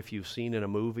you, if you've seen in a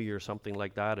movie or something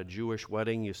like that, a Jewish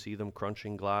wedding, you see them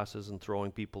crunching glasses and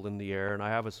throwing people in the air, and I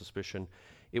have a suspicion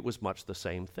it was much the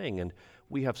same thing. And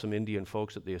we have some Indian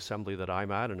folks at the assembly that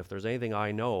I'm at, and if there's anything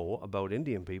I know about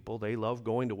Indian people, they love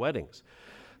going to weddings.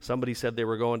 Somebody said they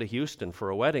were going to Houston for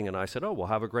a wedding, and I said, oh, we'll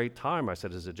have a great time. I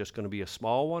said, is it just going to be a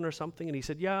small one or something? And he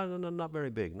said, yeah, no, not very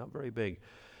big.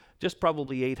 Just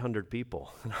probably 800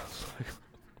 people. And I was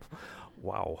like,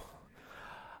 wow.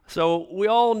 So we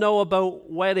all know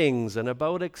about weddings and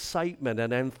about excitement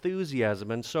and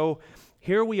enthusiasm. And so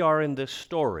here we are in this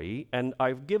story, and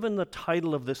I've given the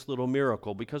title of this little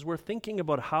miracle because we're thinking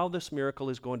about how this miracle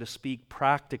is going to speak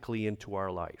practically into our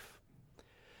life.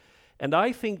 And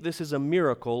I think this is a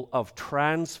miracle of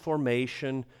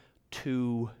transformation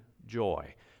to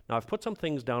joy. Now, I've put some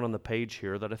things down on the page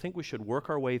here that I think we should work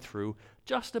our way through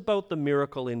just about the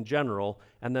miracle in general,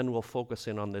 and then we'll focus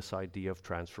in on this idea of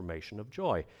transformation of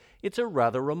joy. It's a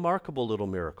rather remarkable little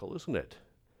miracle, isn't it?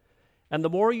 And the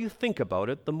more you think about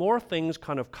it, the more things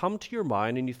kind of come to your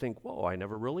mind, and you think, whoa, I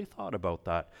never really thought about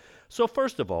that. So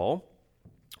first of all,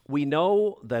 we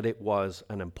know that it was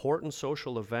an important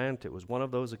social event. It was one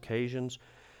of those occasions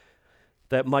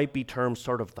that might be termed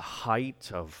sort of the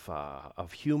height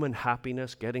of human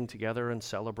happiness, getting together and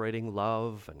celebrating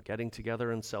love and getting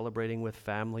together and celebrating with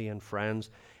family and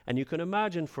friends. And you can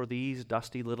imagine for these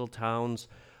dusty little towns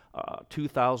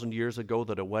 2,000 years ago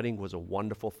that a wedding was a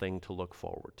wonderful thing to look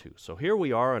forward to. So here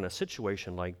we are in a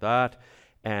situation like that.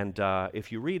 And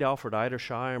if you read Alfred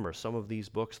Edersheim or some of these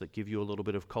books that give you a little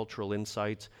bit of cultural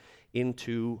insights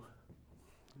into,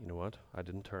 you know what? I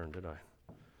didn't turn, did I?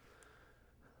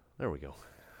 There we go.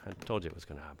 I told you it was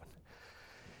going to happen.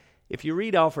 If you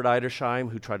read Alfred Edersheim,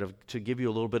 who tried to give you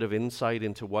a little bit of insight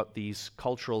into what these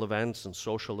cultural events and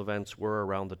social events were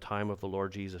around the time of the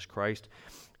Lord Jesus Christ,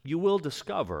 you will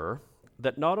discover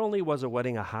that not only was a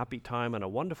wedding a happy time and a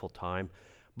wonderful time,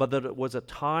 but that it was a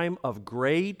time of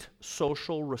great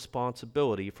social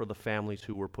responsibility for the families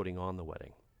who were putting on the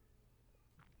wedding.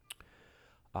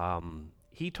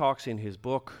 He talks in his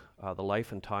book, The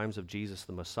Life and Times of Jesus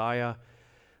the Messiah,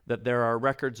 that there are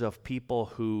records of people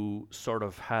who sort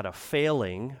of had a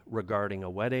failing regarding a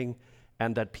wedding,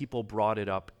 and that people brought it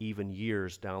up even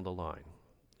years down the line.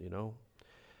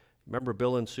 Remember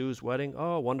Bill and Sue's wedding?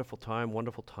 Oh, wonderful time,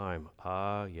 wonderful time.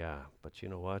 Yeah, but you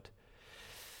know what?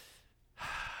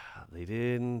 They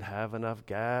didn't have enough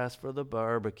gas for the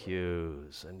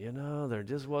barbecues. And, there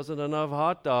just wasn't enough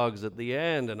hot dogs at the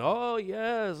end. And, oh,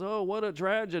 yes, oh, what a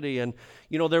tragedy. And,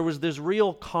 there was this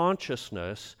real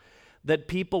consciousness that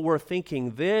people were thinking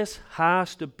this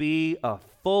has to be a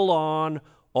full-on,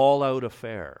 all-out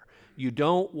affair. You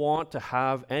don't want to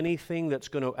have anything that's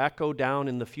going to echo down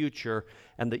in the future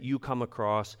and that you come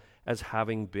across as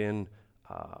having been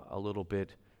a little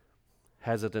bit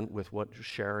hesitant with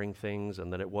sharing things,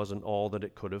 and that it wasn't all that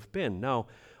it could have been. Now,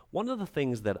 one of the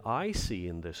things that I see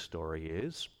in this story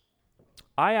is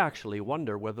I actually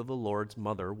wonder whether the Lord's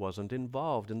mother wasn't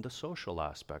involved in the social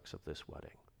aspects of this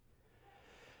wedding.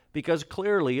 Because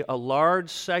clearly a large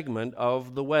segment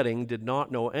of the wedding did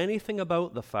not know anything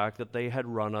about the fact that they had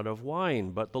run out of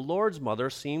wine, but the Lord's mother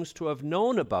seems to have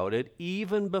known about it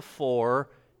even before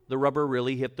the rubber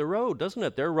really hit the road, doesn't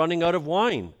it? They're running out of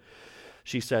wine.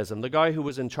 she says. And the guy who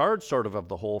was in charge sort of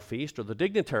the whole feast, or the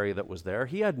dignitary that was there,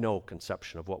 he had no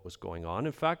conception of what was going on.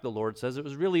 In fact, the Lord says it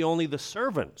was really only the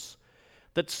servants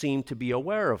that seemed to be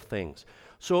aware of things.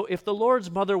 So if the Lord's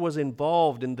mother was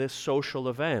involved in this social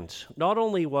event, not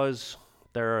only was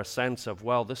there a sense of,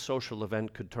 well, this social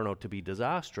event could turn out to be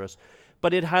disastrous,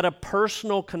 but it had a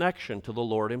personal connection to the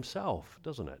Lord himself,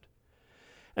 doesn't it?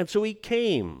 And so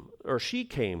she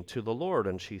came to the Lord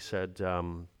and she said,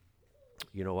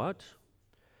 you know what?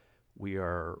 We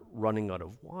are running out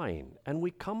of wine. And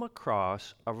we come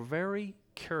across a very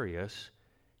curious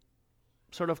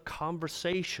sort of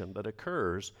conversation that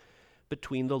occurs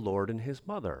between the Lord and his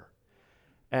mother.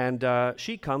 And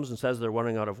she comes and says they're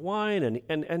running out of wine,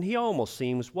 and he almost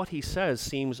seems, what he says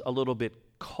seems a little bit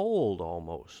cold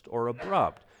almost, or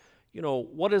abrupt. You know,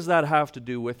 what does that have to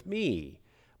do with me?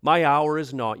 My hour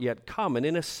is not yet come. And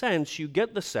in a sense, you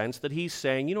get the sense that he's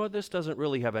saying, you know what, this doesn't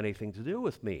really have anything to do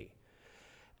with me.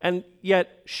 And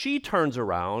yet she turns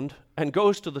around and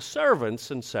goes to the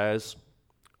servants and says,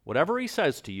 whatever he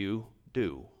says to you,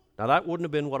 do. Now that wouldn't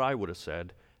have been what I would have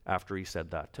said after he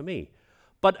said that to me.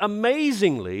 But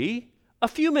amazingly, a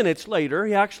few minutes later,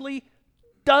 he actually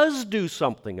does do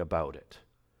something about it.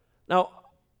 Now,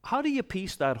 how do you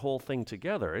piece that whole thing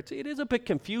together? It is a bit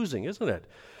confusing, isn't it?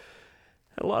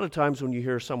 A lot of times when you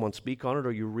hear someone speak on it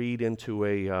or you read into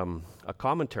a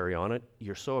commentary on it,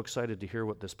 you're so excited to hear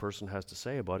what this person has to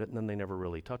say about it, and then they never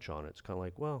really touch on it. It's kind of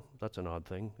like, well, that's an odd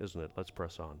thing, isn't it? Let's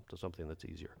press on to something that's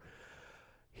easier.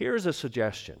 Here's a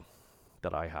suggestion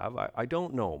that I have. I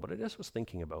don't know, but I just was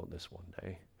thinking about this one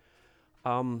day.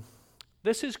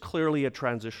 This is clearly a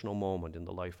transitional moment in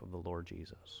the life of the Lord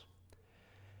Jesus.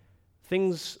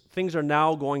 Things are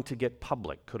now going to get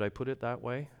public. Could I put it that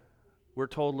way? We're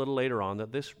told a little later on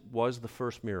that this was the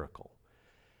first miracle,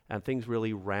 and things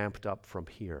really ramped up from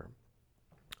here.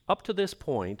 Up to this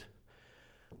point,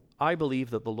 I believe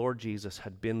that the Lord Jesus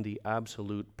had been the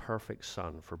absolute perfect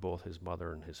son for both his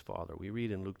mother and his father. We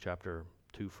read in Luke chapter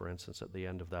 2, for instance, at the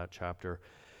end of that chapter,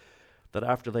 that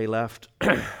after they left,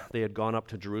 they had gone up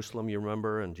to Jerusalem, you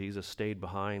remember, and Jesus stayed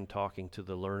behind talking to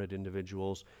the learned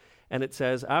individuals. And it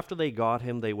says, after they got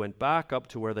him, they went back up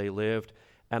to where they lived,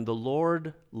 and the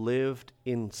Lord lived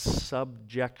in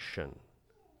subjection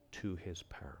to his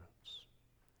parents.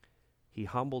 He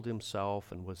humbled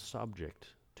himself and was subject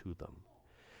to them.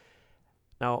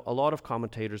 Now, a lot of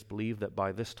commentators believe that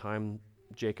by this time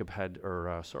Joseph had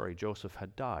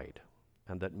died,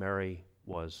 and that Mary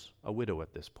was a widow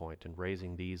at this point and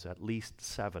raising these at least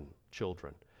 7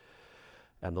 children.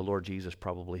 And the Lord Jesus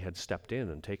probably had stepped in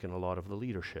and taken a lot of the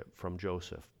leadership from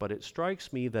Joseph. But it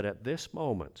strikes me that at this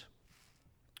moment,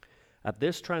 at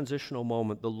this transitional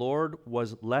moment, the Lord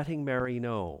was letting Mary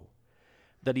know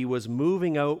that he was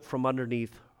moving out from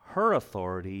underneath her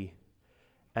authority,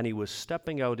 and he was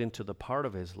stepping out into the part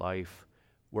of his life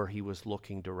where he was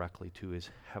looking directly to his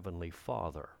heavenly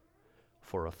Father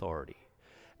for authority.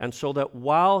 And so that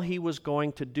while he was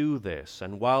going to do this,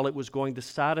 and while it was going to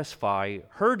satisfy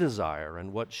her desire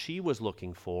and what she was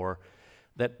looking for,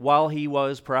 that while he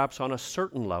was perhaps on a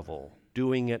certain level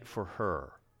doing it for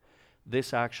her,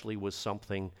 this actually was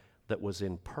something that was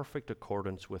in perfect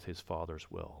accordance with his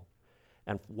Father's will.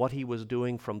 And what he was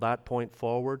doing from that point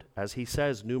forward, as he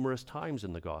says numerous times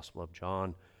in the Gospel of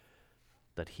John,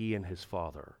 that he and his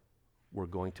Father were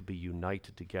going to be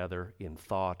united together in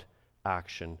thought,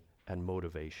 action, and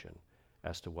motivation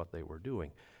as to what they were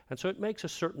doing. And so it makes a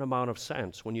certain amount of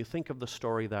sense when you think of the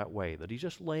story that way, that he's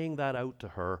just laying that out to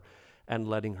her and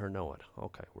letting her know it.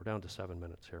 Okay, we're down to 7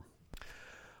 minutes here.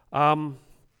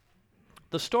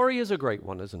 The story is a great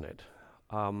one, isn't it?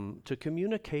 To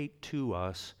communicate to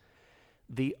us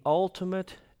the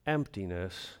ultimate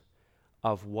emptiness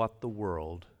of what the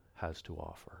world has to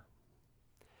offer.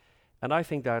 And I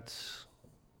think it's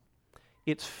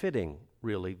fitting,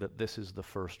 really, that this is the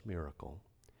first miracle.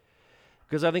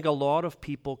 Because I think a lot of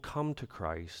people come to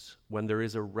Christ when there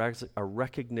is a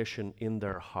recognition in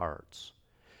their hearts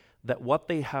that what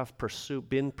they have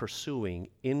been pursuing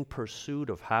in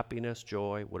pursuit of happiness,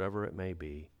 joy, whatever it may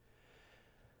be,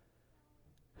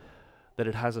 that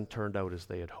it hasn't turned out as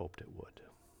they had hoped it would.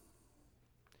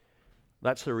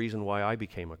 That's the reason why I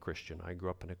became a Christian. I grew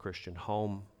up in a Christian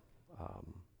home,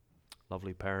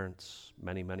 lovely parents,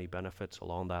 many, many benefits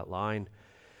along that line.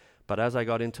 But as I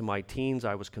got into my teens,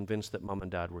 I was convinced that Mom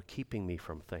and Dad were keeping me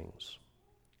from things,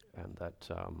 and that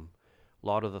a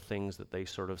lot of the things that they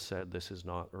sort of said, this is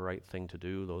not the right thing to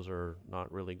do, those are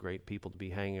not really great people to be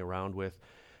hanging around with,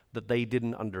 that they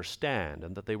didn't understand,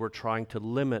 and that they were trying to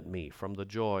limit me from the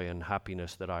joy and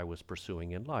happiness that I was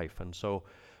pursuing in life. And so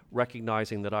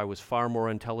recognizing that I was far more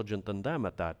intelligent than them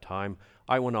at that time,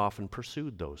 I went off and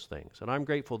pursued those things. And I'm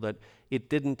grateful that it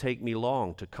didn't take me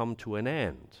long to come to an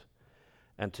end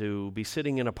and to be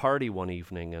sitting in a party one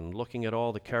evening and looking at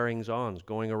all the carryings-ons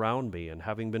going around me and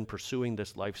having been pursuing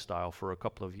this lifestyle for a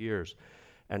couple of years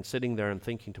and sitting there and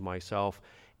thinking to myself,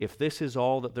 if this is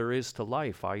all that there is to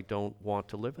life, I don't want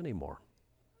to live anymore.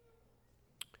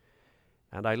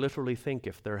 And I literally think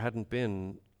if there hadn't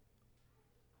been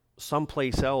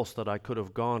someplace else that I could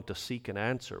have gone to seek an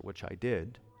answer, which I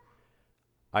did,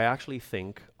 I actually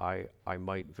think I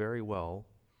might very well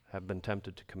have been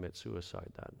tempted to commit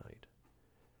suicide that night.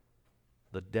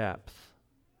 The depth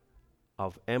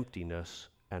of emptiness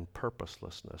and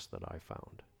purposelessness that I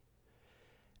found.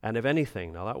 And if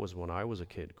anything, now that was when I was a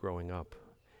kid growing up,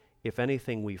 if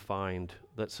anything, we find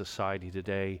that society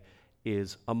today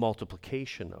is a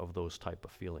multiplication of those type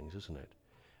of feelings, isn't it?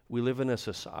 We live in a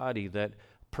society that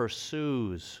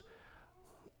pursues,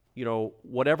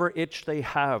 whatever itch they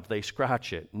have, they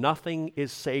scratch it. Nothing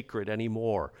is sacred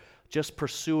anymore. Just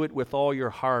pursue it with all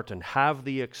your heart and have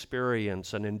the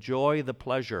experience and enjoy the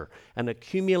pleasure and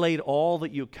accumulate all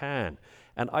that you can.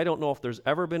 And I don't know if there's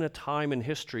ever been a time in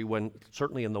history when,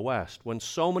 certainly in the West, when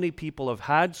so many people have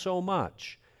had so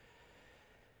much,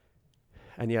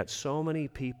 and yet so many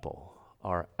people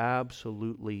are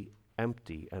absolutely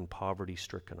empty and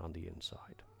poverty-stricken on the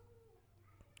inside.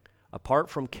 Apart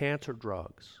from cancer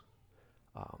drugs,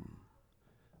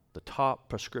 the top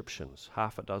prescriptions,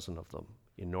 half a dozen of them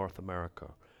in North America,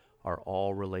 are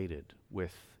all related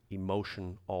with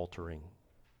emotion-altering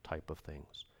type of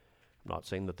things. I'm not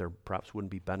saying that there perhaps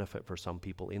wouldn't be benefit for some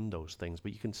people in those things,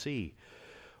 but you can see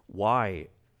why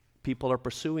people are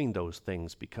pursuing those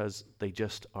things, because they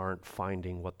just aren't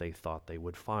finding what they thought they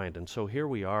would find. And so here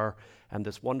we are, and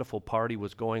this wonderful party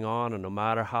was going on, and no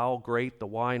matter how great the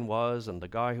wine was, and the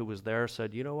guy who was there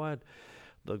said, you know what,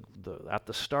 at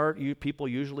the start, people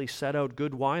usually set out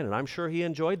good wine, and I'm sure he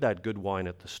enjoyed that good wine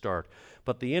at the start.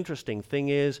 But the interesting thing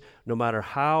is, no matter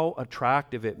how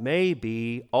attractive it may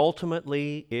be,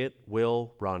 ultimately it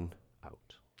will run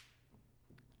out.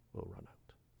 Will run out.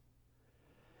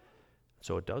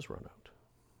 So it does run out.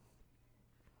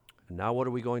 And now what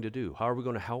are we going to do? How are we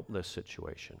going to help this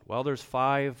situation? Well, there's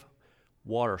 6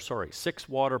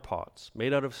 water pots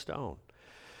made out of stone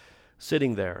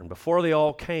sitting there. And before they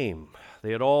all came,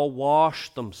 they had all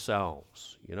washed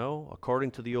themselves, according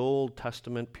to the Old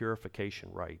Testament purification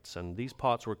rites. And these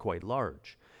pots were quite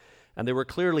large. And they were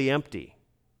clearly empty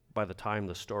by the time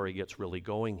the story gets really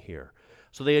going here.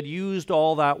 So they had used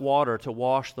all that water to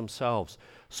wash themselves.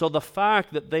 So the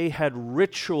fact that they had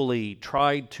ritually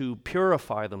tried to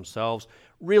purify themselves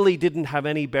really didn't have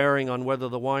any bearing on whether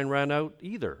the wine ran out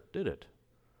either, did it?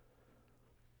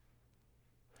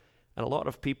 And a lot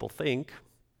of people think,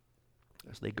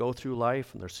 as they go through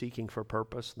life and they're seeking for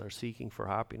purpose, and they're seeking for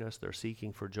happiness, they're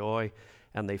seeking for joy,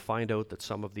 and they find out that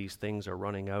some of these things are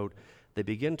running out, they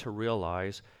begin to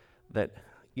realize that,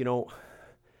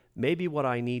 maybe what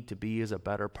I need to be is a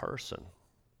better person.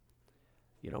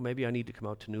 Maybe I need to come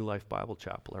out to New Life Bible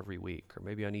Chapel every week, or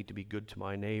maybe I need to be good to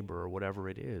my neighbor, or whatever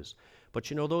it is. But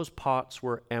those pots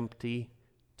were empty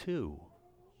too,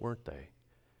 weren't they?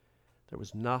 There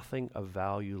was nothing of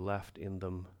value left in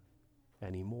them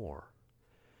anymore.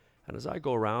 And as I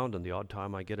go around, and the odd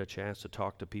time I get a chance to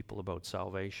talk to people about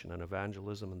salvation and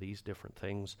evangelism and these different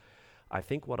things, I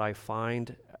think what I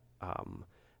find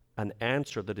an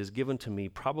answer that is given to me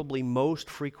probably most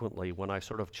frequently when I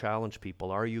sort of challenge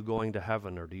people, are you going to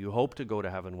heaven, or do you hope to go to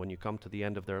heaven when you come to the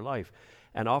end of their life?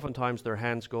 And oftentimes their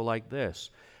hands go like this.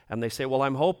 And they say, well,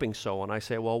 I'm hoping so. And I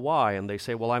say, well, why? And they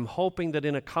say, well, I'm hoping that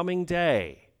in a coming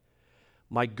day,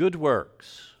 my good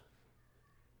works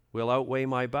will outweigh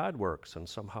my bad works, and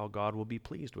somehow God will be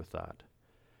pleased with that,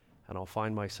 and I'll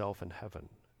find myself in heaven.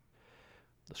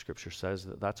 The scripture says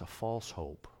that that's a false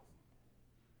hope.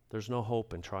 There's no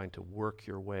hope in trying to work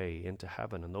your way into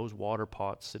heaven, and those water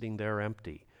pots sitting there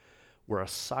empty were a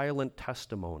silent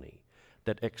testimony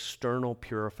that external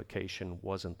purification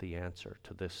wasn't the answer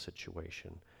to this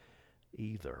situation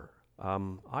either.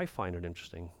 I find it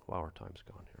interesting. Wow, our time's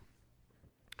gone here.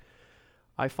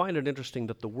 I find it interesting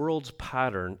that the world's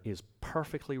pattern is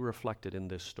perfectly reflected in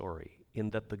this story, in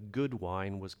that the good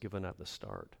wine was given at the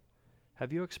start.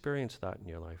 Have you experienced that in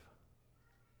your life?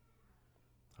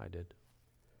 I did.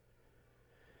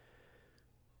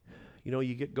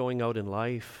 You get going out in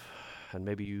life, and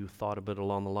maybe you thought a bit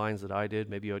along the lines that I did.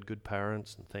 Maybe you had good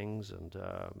parents and things, and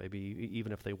maybe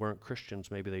even if they weren't Christians,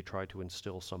 maybe they tried to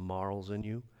instill some morals in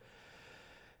you.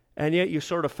 And yet you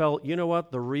sort of felt,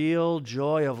 the real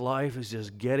joy of life is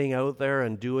just getting out there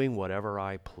and doing whatever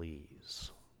I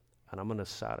please. and I'm going to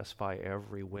satisfy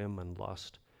every whim and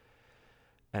lust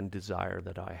and desire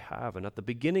that I have. And at the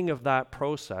beginning of that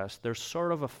process, there's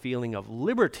sort of a feeling of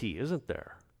liberty, isn't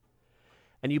there?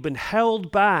 And you've been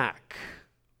held back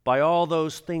by all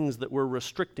those things that were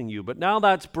restricting you, but now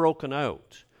that's broken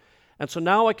out. And so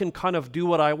now I can kind of do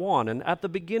what I want. And at the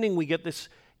beginning, we get this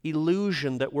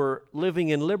illusion that we're living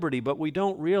in liberty, but we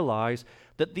don't realize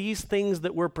that these things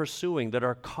that we're pursuing that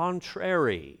are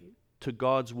contrary to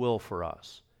God's will for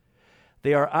us,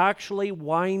 they are actually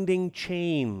winding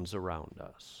chains around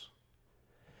us.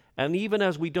 And even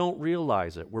as we don't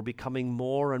realize it, we're becoming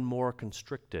more and more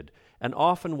constricted. And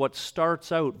often what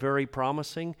starts out very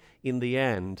promising, in the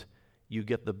end, you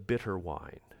get the bitter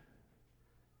wine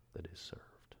that is served.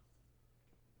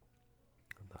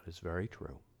 And that is very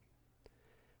true.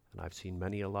 And I've seen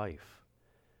many a life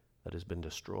that has been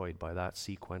destroyed by that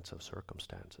sequence of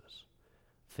circumstances,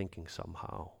 thinking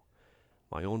somehow.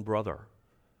 My own brother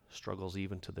struggles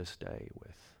even to this day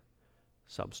with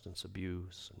substance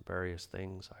abuse and various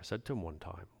things. I said to him one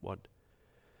time,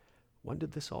 when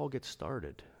did this all get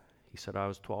started? He said, I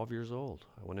was 12 years old.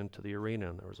 I went into the arena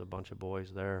and there was a bunch of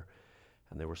boys there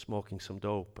and they were smoking some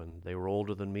dope, and they were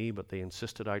older than me, but they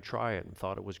insisted I try it and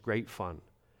thought it was great fun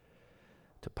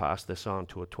to pass this on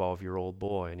to a 12-year-old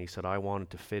boy. And he said, I wanted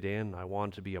to fit in. I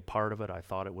wanted to be a part of it. I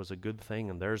thought it was a good thing.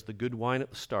 And there's the good wine at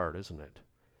the start, isn't it?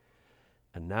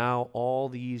 And now, all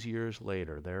these years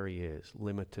later, there he is,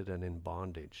 limited and in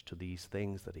bondage to these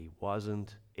things that he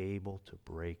wasn't able to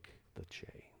break the chains.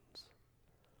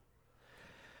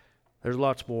 There's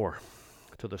lots more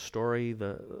to the story.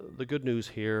 The good news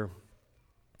here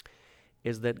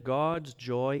is that God's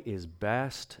joy is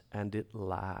best and it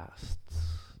lasts.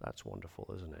 That's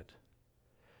wonderful, isn't it?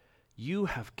 You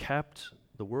have kept,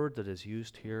 the word that is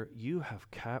used here, you have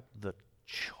kept the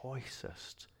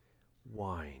choicest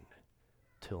wine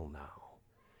till now.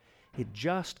 It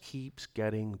just keeps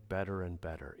getting better and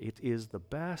better. It is the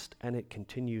best and it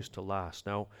continues to last.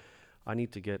 Now, I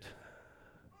need to get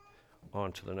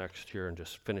on to the next here and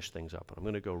just finish things up. I'm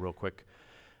going to go real quick.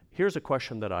 Here's a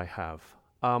question that I have.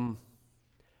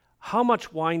 How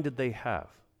much wine did they have?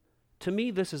 To me,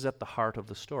 this is at the heart of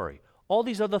the story. All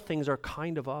these other things are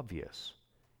kind of obvious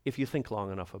if you think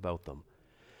long enough about them.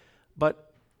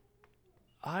 But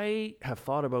I have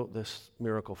thought about this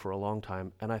miracle for a long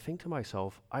time, and I think to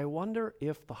myself, I wonder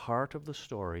if the heart of the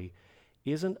story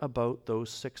isn't about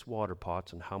those 6 water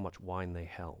pots and how much wine they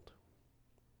held.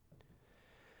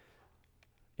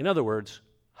 In other words,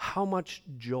 how much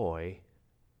joy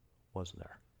was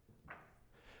there?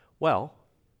 Well,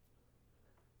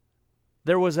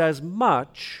 there was as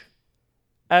much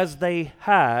as they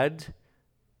had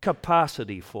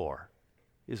capacity for,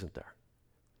 isn't there?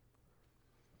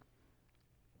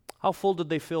 How full did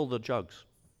they fill the jugs?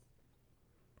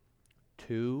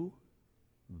 To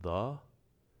the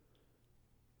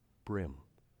brim.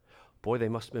 Boy, they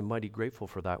must have been mighty grateful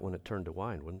for that when it turned to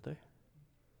wine, wouldn't they?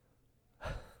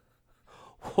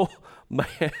 Oh,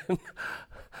 man.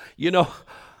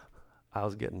 I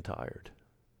was getting tired.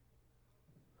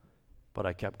 But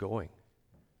I kept going.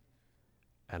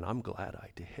 And I'm glad I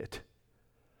did.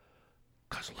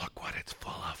 Because look what it's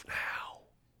full of now.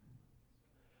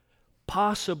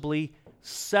 Possibly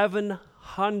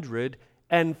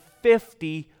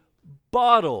 750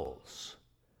 bottles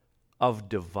of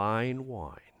divine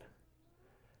wine.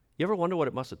 You ever wonder what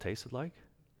it must have tasted like?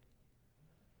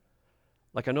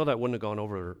 Like, I know that wouldn't have gone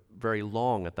over very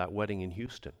long at that wedding in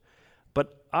Houston.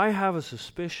 But I have a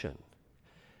suspicion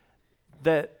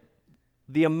that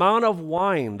the amount of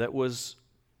wine that was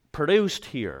produced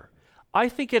here, I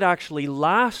think it actually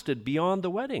lasted beyond the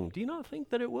wedding. Do you not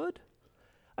think that it would?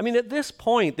 I mean, at this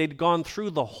point, they'd gone through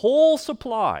the whole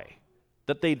supply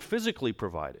that they'd physically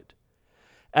provided.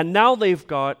 And now they've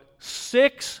got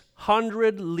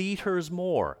 600 liters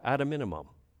more, at a minimum,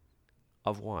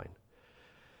 of wine.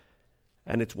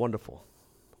 And it's wonderful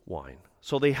wine.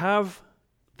 So they have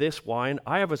this wine.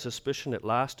 I have a suspicion it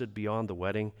lasted beyond the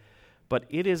wedding. But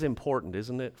it is important,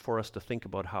 isn't it, for us to think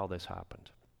about how this happened.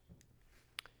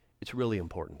 It's really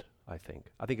important, I think.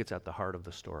 I think it's at the heart of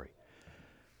the story.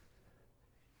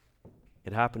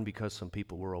 It happened because some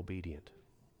people were obedient.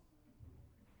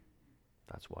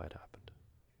 That's why it happened.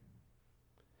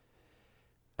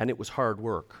 And it was hard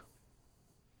work.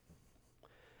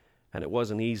 And it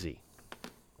wasn't easy.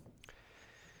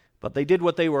 But they did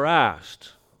what they were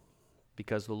asked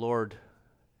because the Lord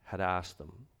had asked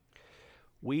them.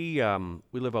 We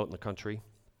live out in the country.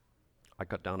 I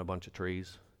cut down a bunch of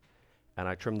trees, and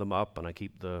I trim them up, and I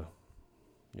keep the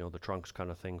trunks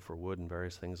kind of thing for wood and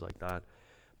various things like that.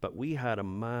 But we had a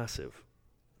massive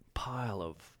pile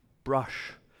of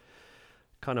brush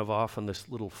kind of off in this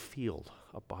little field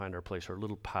up behind our place, or a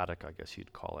little paddock, I guess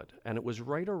you'd call it. And it was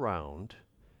right around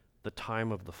the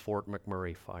time of the Fort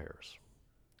McMurray fires.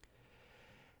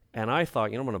 And I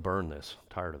thought, I'm going to burn this. I'm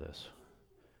tired of this.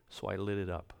 So I lit it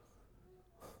up.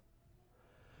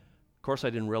 Of course, I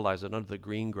didn't realize that under the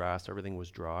green grass, everything was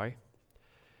dry,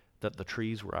 that the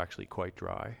trees were actually quite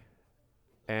dry.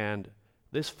 And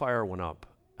this fire went up,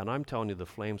 and I'm telling you, the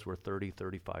flames were 30,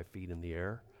 35 feet in the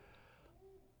air.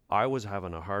 I was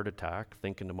having a heart attack,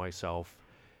 thinking to myself,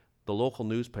 the local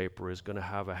newspaper is going to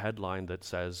have a headline that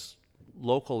says,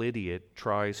 local idiot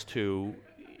tries to,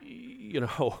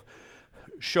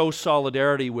 show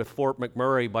solidarity with Fort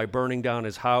McMurray by burning down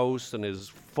his house and his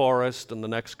forest and the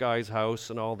next guy's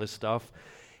house and all this stuff.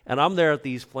 And I'm there at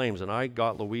these flames, and I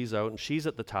got Louise out, and she's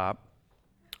at the top,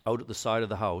 out at the side of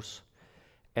the house,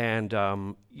 and,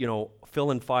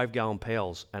 filling 5-gallon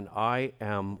pails, and I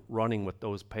am running with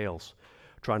those pails,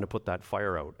 trying to put that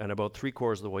fire out. And about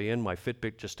 3/4 of the way in, my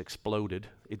Fitbit just exploded.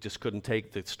 It just couldn't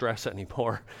take the stress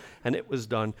anymore, and it was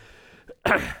done.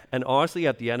 And honestly,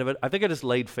 at the end of it, I think I just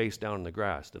laid face down in the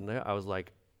grass, didn't I? I was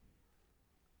like,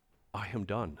 I am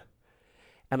done.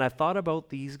 And I thought about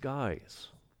these guys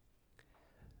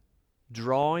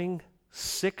drawing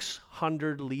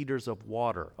 600 liters of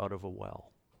water out of a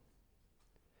well,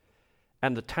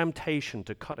 and the temptation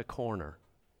to cut a corner.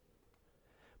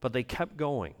 But they kept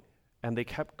going, and they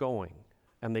kept going,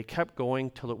 and they kept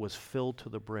going till it was filled to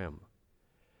the brim.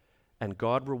 And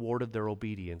God rewarded their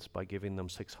obedience by giving them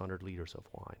 600 liters of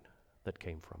wine that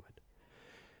came from it.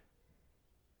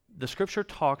 The scripture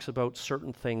talks about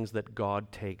certain things that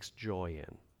God takes joy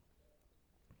in.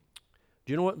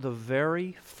 Do you know what the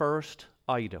very first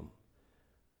item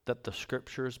that the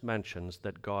scriptures mentions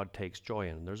that God takes joy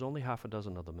in? There's only half a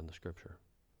dozen of them in the scripture.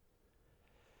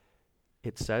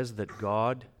 It says that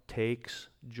God takes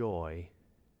joy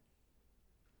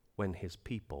when his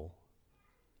people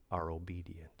are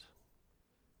obedient.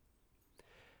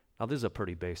 Now, this is a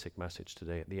pretty basic message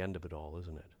today at the end of it all,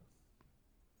 isn't it?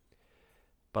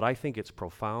 But I think it's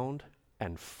profound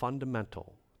and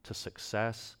fundamental to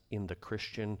success in the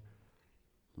Christian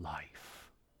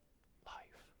life.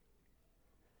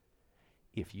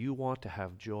 If you want to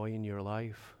have joy in your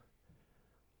life,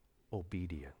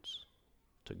 obedience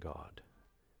to God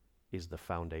is the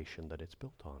foundation that it's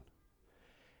built on.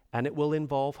 And it will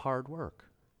involve hard work.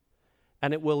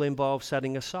 And it will involve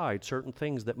setting aside certain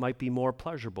things that might be more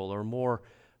pleasurable or more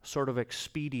sort of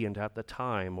expedient at the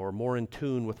time or more in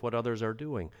tune with what others are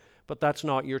doing. But that's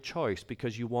not your choice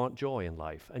because you want joy in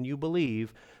life. And you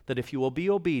believe that if you will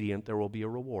be obedient, there will be a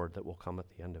reward that will come at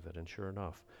the end of it. And sure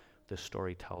enough, this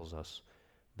story tells us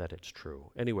that it's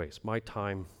true. Anyways, my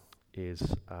time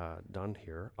is done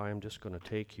here. I am just going to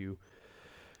take you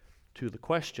to the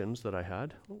questions that I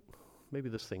had. Oh, maybe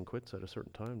this thing quits at a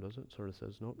certain time, does it? Sort of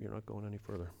says, nope, you're not going any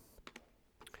further.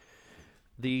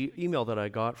 The email that I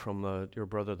got from your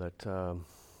brother that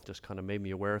just kind of made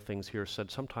me aware of things here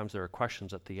said sometimes there are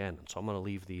questions at the end. And so I'm going to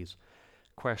leave these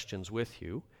questions with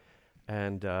you.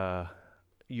 And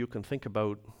you can think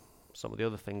about some of the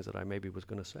other things that I maybe was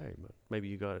going to say. But maybe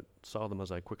you saw them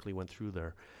as I quickly went through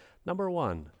there. Number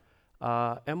one,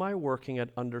 am I working at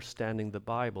understanding the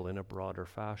Bible in a broader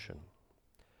fashion?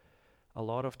 A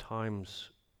lot of times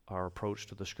our approach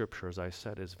to the scripture, as I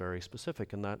said, is very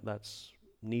specific, and that's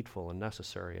needful and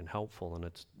necessary and helpful, and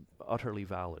it's utterly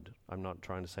valid. I'm not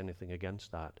trying to say anything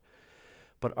against that.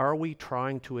 But are we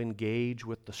trying to engage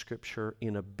with the scripture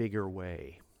in a bigger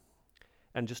way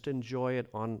and just enjoy it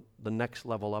on the next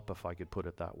level up, if I could put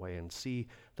it that way, and see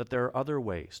that there are other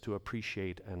ways to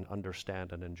appreciate and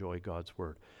understand and enjoy God's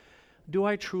word? Do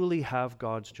I truly have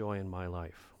God's joy in my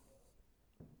life?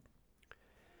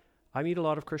 I meet a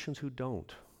lot of Christians who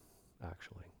don't,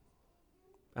 actually.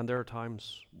 And there are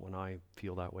times when I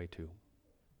feel that way too.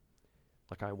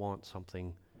 Like I want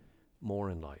something more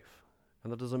in life.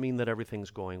 And that doesn't mean that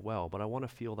everything's going well, but I want to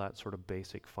feel that sort of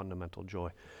basic fundamental joy.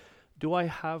 Do I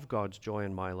have God's joy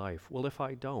in my life? Well, if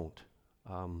I don't,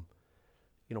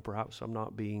 perhaps I'm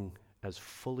not being as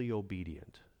fully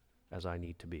obedient as I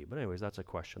need to be. But anyways, that's a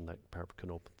question that perhaps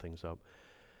can open things up.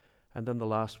 And then the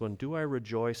last one, do I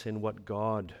rejoice in what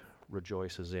God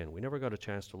rejoices in? We never got a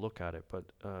chance to look at it,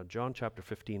 but John chapter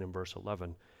 15 and verse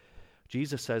 11,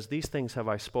 Jesus says, "These things have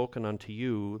I spoken unto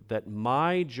you, that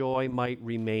my joy might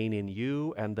remain in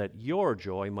you, and that your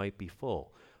joy might be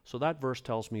full." So that verse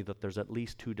tells me that there's at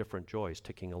least two different joys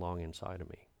ticking along inside of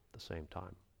me at the same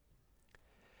time.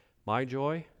 My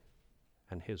joy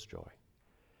and his joy.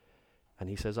 And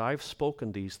he says, "I've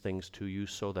spoken these things to you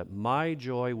so that my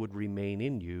joy would remain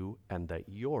in you, and that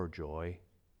your joy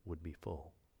would be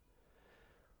full."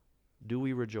 do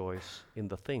we rejoice in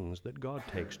the things that God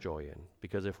takes joy in?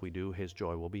 Because if we do, his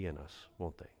joy will be in us,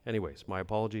 won't they? Anyways, my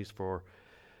apologies for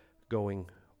going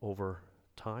over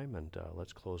time, and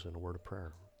let's close in a word of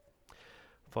prayer.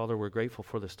 Father, we're grateful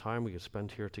for this time we could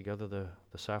spend here together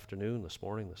this afternoon,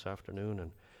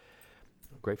 and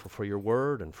grateful for your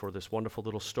word and for this wonderful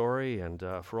little story and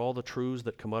for all the truths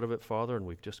that come out of it, Father, and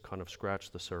we've just kind of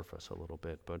scratched the surface a little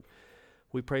bit. But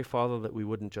we pray, Father, that we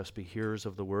wouldn't just be hearers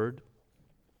of the word,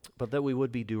 but that we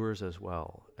would be doers as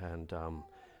well. And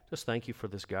just thank you for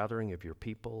this gathering of your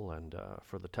people and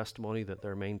for the testimony that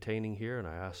they're maintaining here. And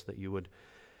I ask that you would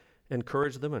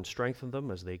encourage them and strengthen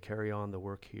them as they carry on the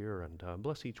work here. And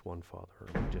bless each one, Father.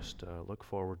 And we just look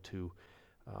forward to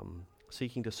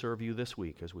seeking to serve you this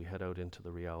week as we head out into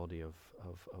the reality of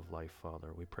life, Father.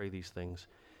 We pray these things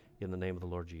in the name of the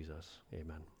Lord Jesus.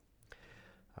 Amen.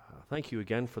 Thank you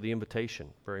again for the invitation.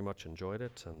 Very much enjoyed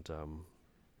it, and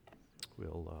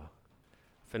we'll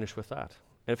finish with that.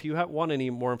 And if you want any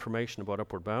more information about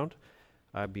Upward Bound,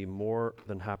 I'd be more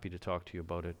than happy to talk to you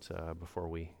about it before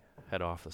we head off this